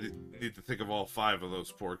guess I need to think of all 5 of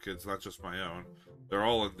those poor kids, not just my own. They're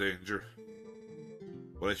all in danger.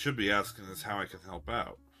 What I should be asking is how I can help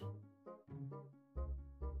out.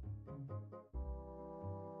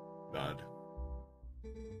 God.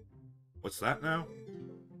 What's that now?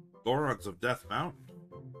 Gorons of Death Mountain?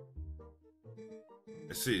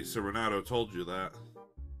 I see, so Renato told you that.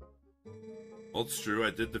 Well, it's true,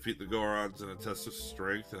 I did defeat the Gorons in a test of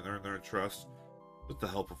strength and earn their trust with the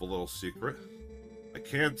help of a little secret. I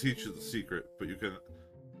can teach you the secret,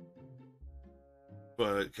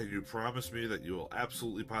 but can you promise me that you will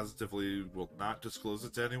absolutely positively will not disclose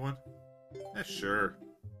it to anyone? Sure.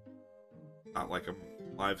 Not like I'm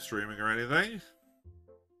live streaming or anything.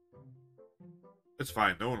 It's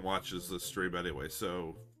fine. No one watches this stream anyway,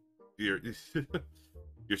 so you're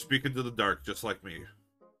you're speaking to the dark just like me.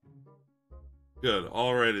 Good.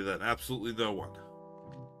 Alrighty then. Absolutely no one.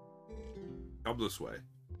 Come this way.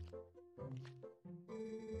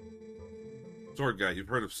 Sword guy, you've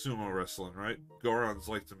heard of sumo wrestling, right? Gorons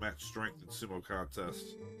like to match strength in sumo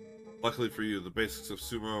contests. Luckily for you, the basics of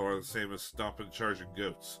sumo are the same as stomping and charging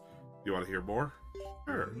goats. You want to hear more?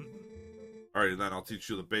 Sure. Alright, then I'll teach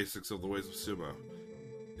you the basics of the ways of sumo.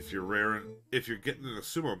 If you're getting in a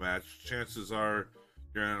sumo match, chances are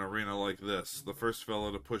you're in an arena like this. The first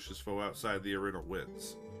fellow to push his foe outside the arena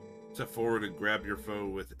wins. Step forward and grab your foe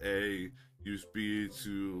with A. Use B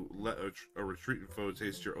to let a retreating foe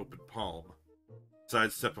taste your open palm.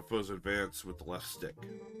 Sidestep a foe's advance with the left stick.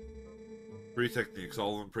 3 techniques,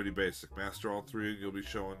 all of them pretty basic. Master all 3 and you'll be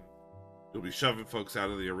shoving folks out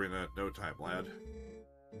of the arena in no time, lad.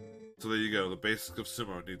 So there you go, the basics of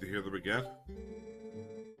sumo. Need to hear them again?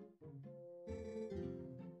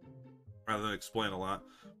 Rather than explain a lot,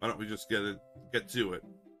 why don't we just get to it?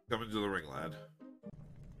 Come into the ring, lad.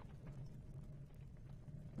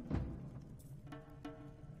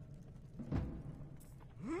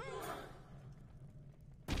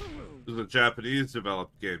 This is a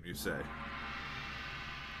Japanese-developed game, you say?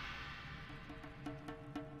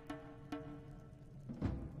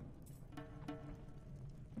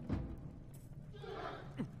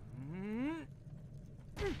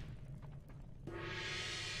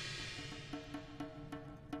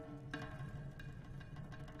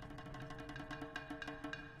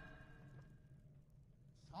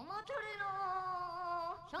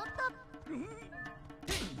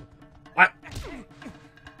 What?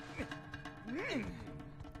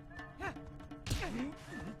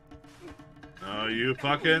 No, you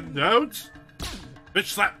fucking don't. Bitch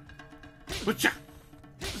slap. Butcha.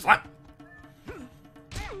 Slap.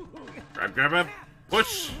 Grab,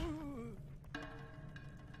 push.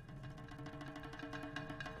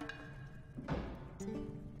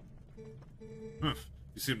 You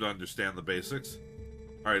seem to understand the basics.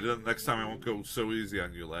 Alright, then next time I won't go so easy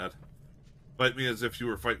on you, lad. Fight me as if you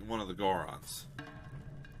were fighting one of the Gorons.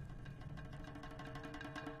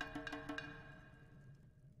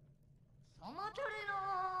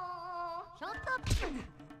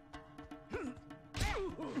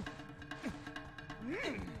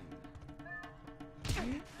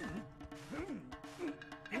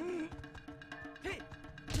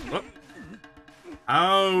 Oh.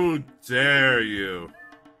 How dare you?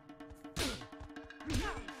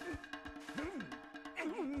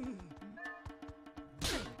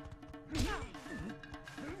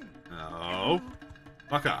 No.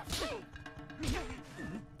 Fuck off.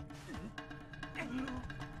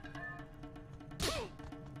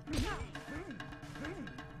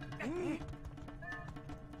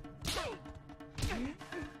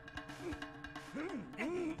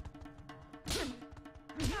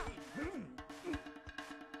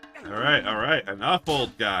 Alright, enough,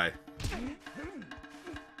 old guy.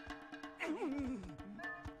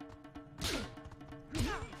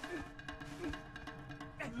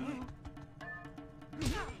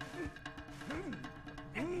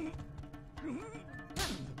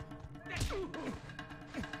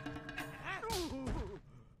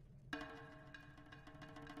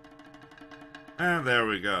 And there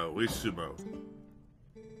we go, we sumo.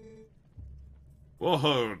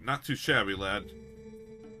 Whoa, not too shabby, lad.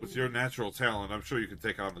 With your natural talent, I'm sure you can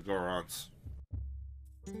take on the Gorons.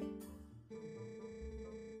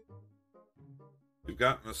 You've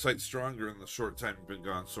gotten a sight stronger in the short time you've been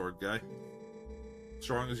gone, sword guy.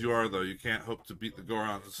 Strong as you are, though, you can't hope to beat the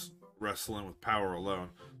Gorons wrestling with power alone.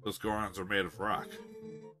 Those Gorons are made of rock.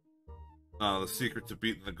 The secret to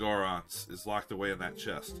beating the Gorons is locked away in that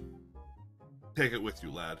chest. Take it with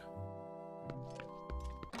you, lad.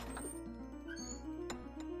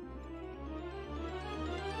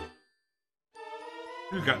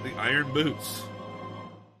 You got the iron boots.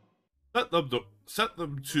 Set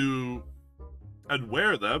them to and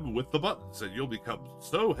wear them with the buttons, and you'll become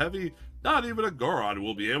so heavy, not even a Goron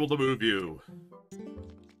will be able to move you.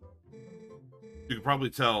 You can probably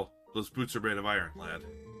tell those boots are made of iron, lad.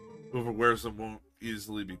 Whoever wears them won't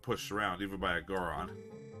easily be pushed around, even by a Goron.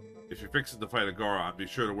 If you're fixing to fight a Goron, be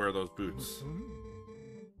sure to wear those boots.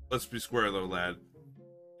 Let's be square, though, lad.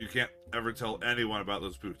 You can't ever tell anyone about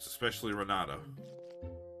those boots, especially Renato.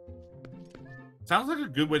 Sounds like a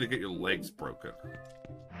good way to get your legs broken.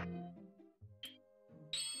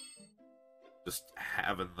 Just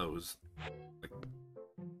having those.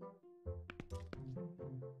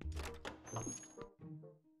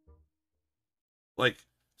 Like,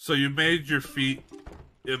 so you made your feet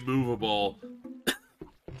immovable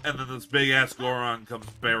and then this big-ass Goron comes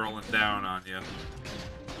barreling down on you.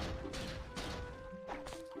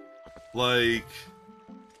 Like,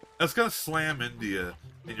 that's gonna slam into you,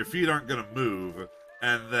 and your feet aren't gonna move,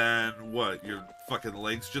 and then, what, your fucking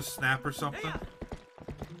legs just snap or something?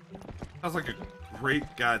 Sounds like a great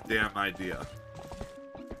goddamn idea.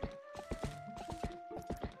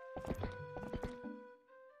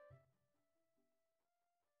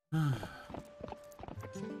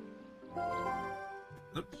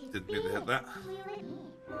 Nope, didn't mean to hit that.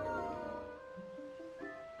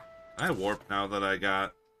 I warp now that I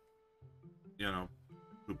got, you know,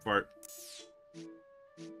 poop fart.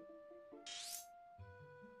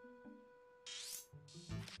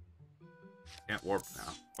 Can't warp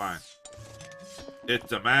now. Fine. It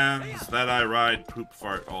demands that I ride poop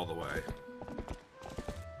fart all the way.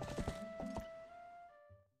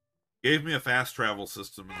 Gave me a fast travel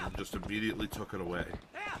system and then just immediately took it away.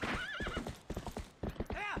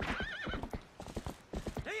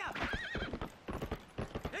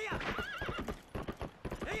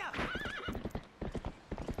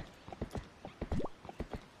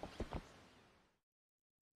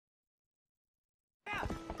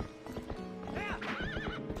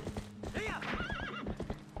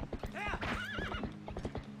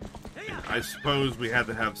 I suppose we had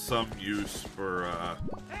to have some use for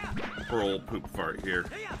old poop fart here.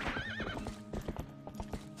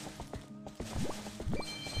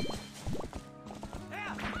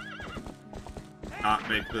 Not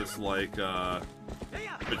make this like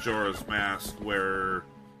Majora's Mask, where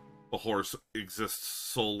the horse exists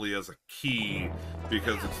solely as a key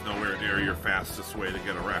because it's nowhere near your fastest way to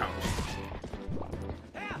get around.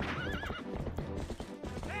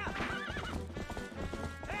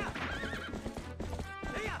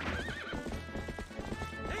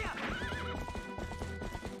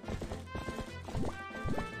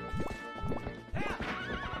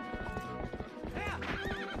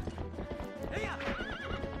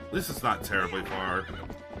 This is not terribly far.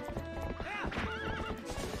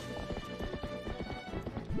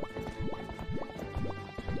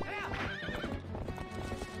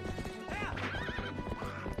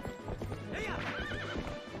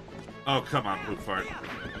 Oh, come on, poop fart.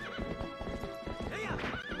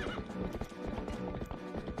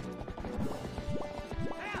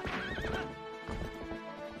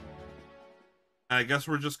 I guess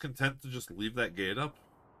we're just content to just leave that gate up.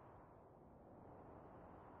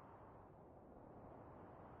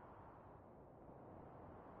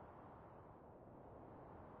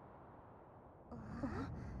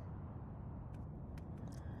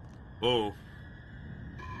 Whoa.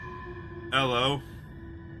 Hello.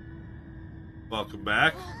 Welcome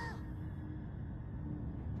back.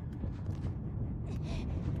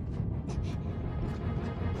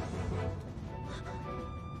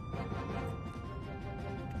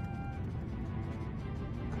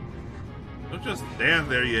 Don't just stand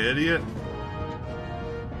there, you idiot.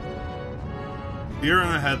 Deer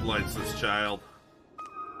in the headlights, this child.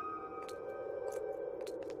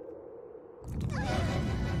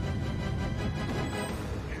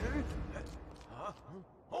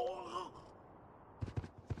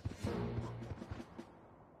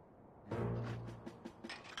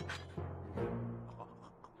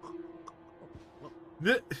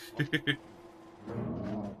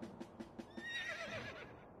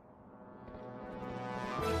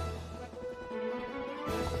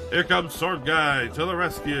 Here comes Sword Guy to the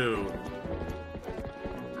rescue.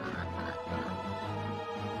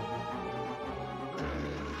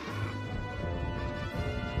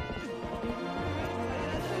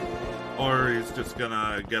 Or he's just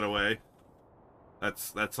gonna get away.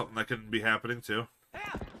 That's something that can be happening too.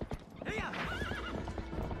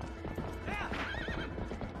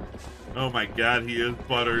 Oh my god, he is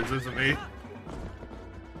Butters, isn't he?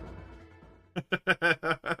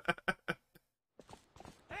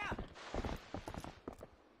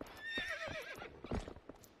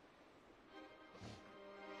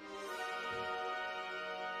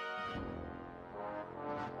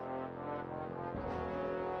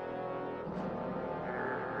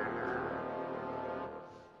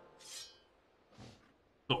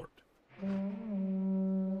 Sword.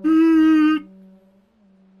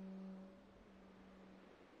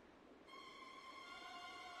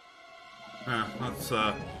 That's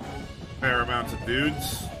a fair amount of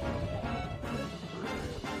dudes.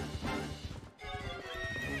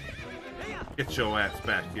 Get your ass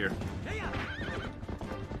back here.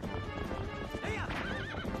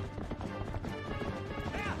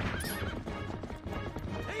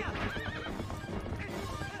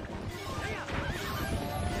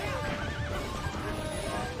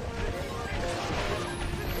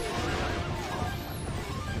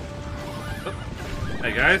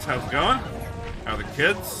 Hey guys, how's it going? How are the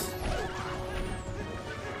kids?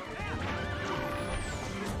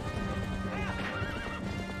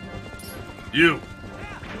 You!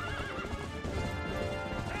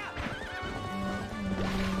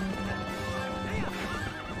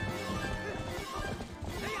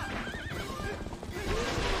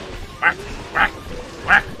 Whack! Whack!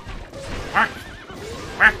 Whack! Whack!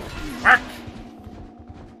 Whack! Whack!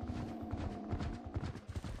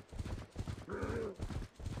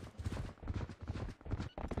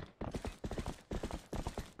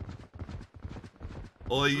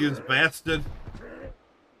 Oh, you bastard!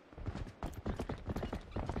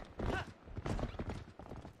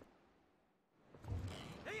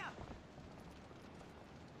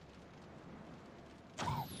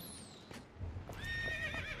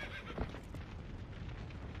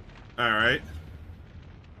 Alright.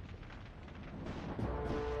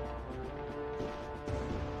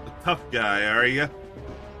 A tough guy, are you?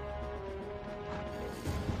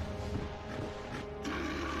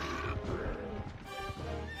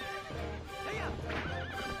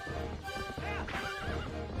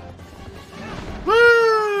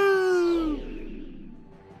 Woo!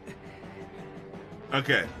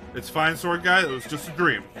 Okay, it's fine, sword guy. It was just a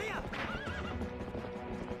dream.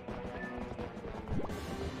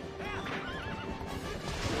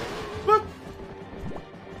 Whoop.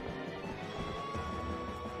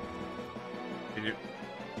 Can you?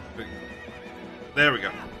 There we go.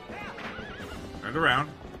 Turn around.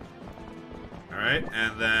 All right,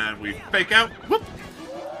 and then we fake out. Whoop.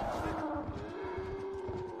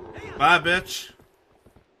 Bye, bitch.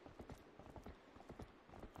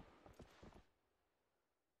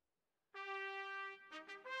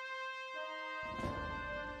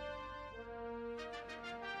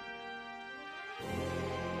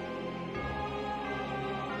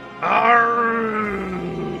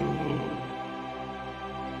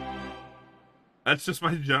 That's just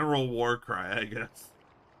my general war cry, I guess.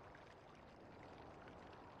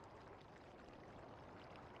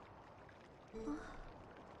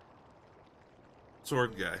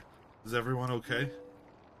 Sword guy. Is everyone okay?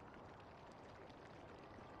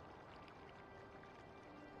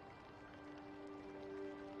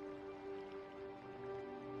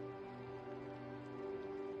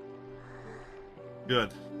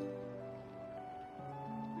 Good.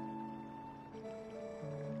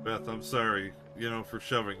 Beth, I'm sorry, for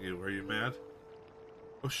shoving you. Are you mad?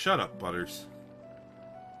 Oh, shut up, Butters.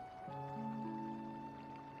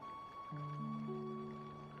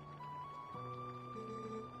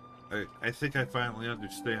 I think I finally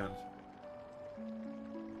understand.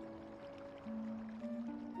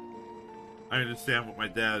 I understand what my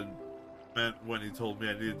dad meant when he told me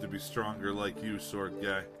I needed to be stronger like you, sword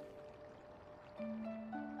guy.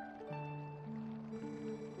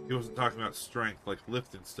 He wasn't talking about strength, like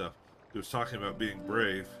lifting stuff. He was talking about being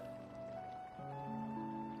brave.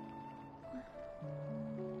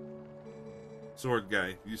 Sword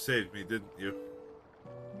guy, you saved me, didn't you?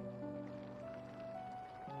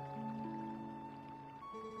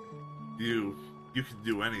 You can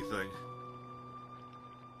do anything.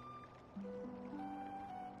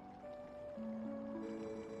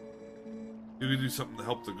 You can do something to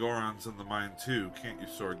help the Gorons in the mine too, can't you,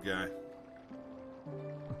 sword guy?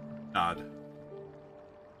 Nod.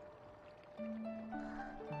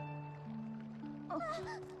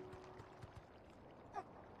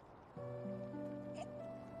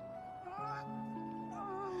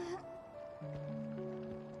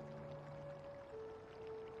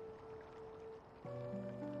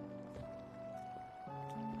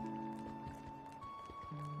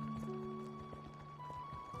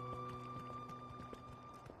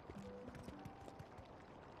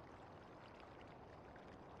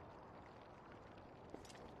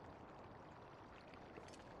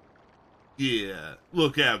 Yeah,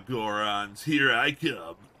 look out, Gorons. Here I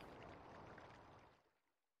come.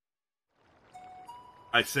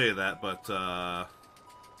 I say that, but I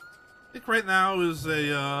think right now is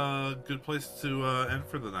a good place to end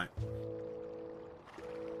for the night.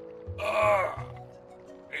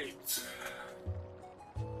 8.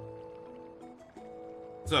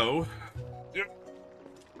 So, yep.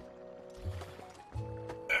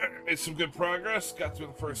 Made some good progress. Got through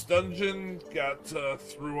the first dungeon. Got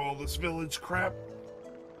through all this village crap.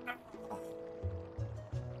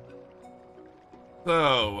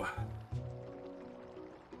 So,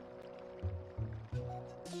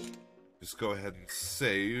 just go ahead and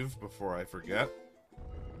save before I forget.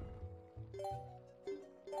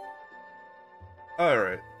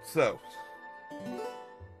 Alright, so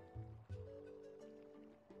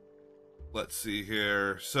let's see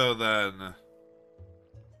here. So then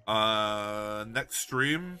Next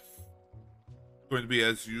stream going to be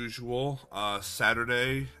as usual,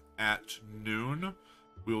 Saturday at noon.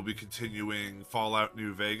 We will be continuing Fallout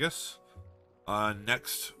New Vegas.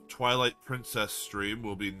 Next Twilight Princess stream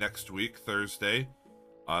will be next week, Thursday,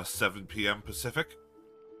 7 p.m. Pacific,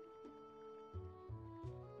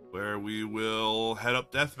 where we will head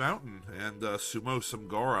up Death Mountain and sumo some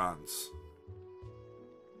Gorons.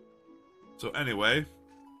 So anyway,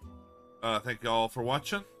 thank you all for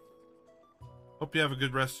watching. Hope you have a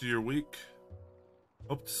good rest of your week.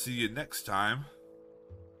 Hope to see you next time.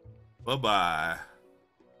 Bye-bye.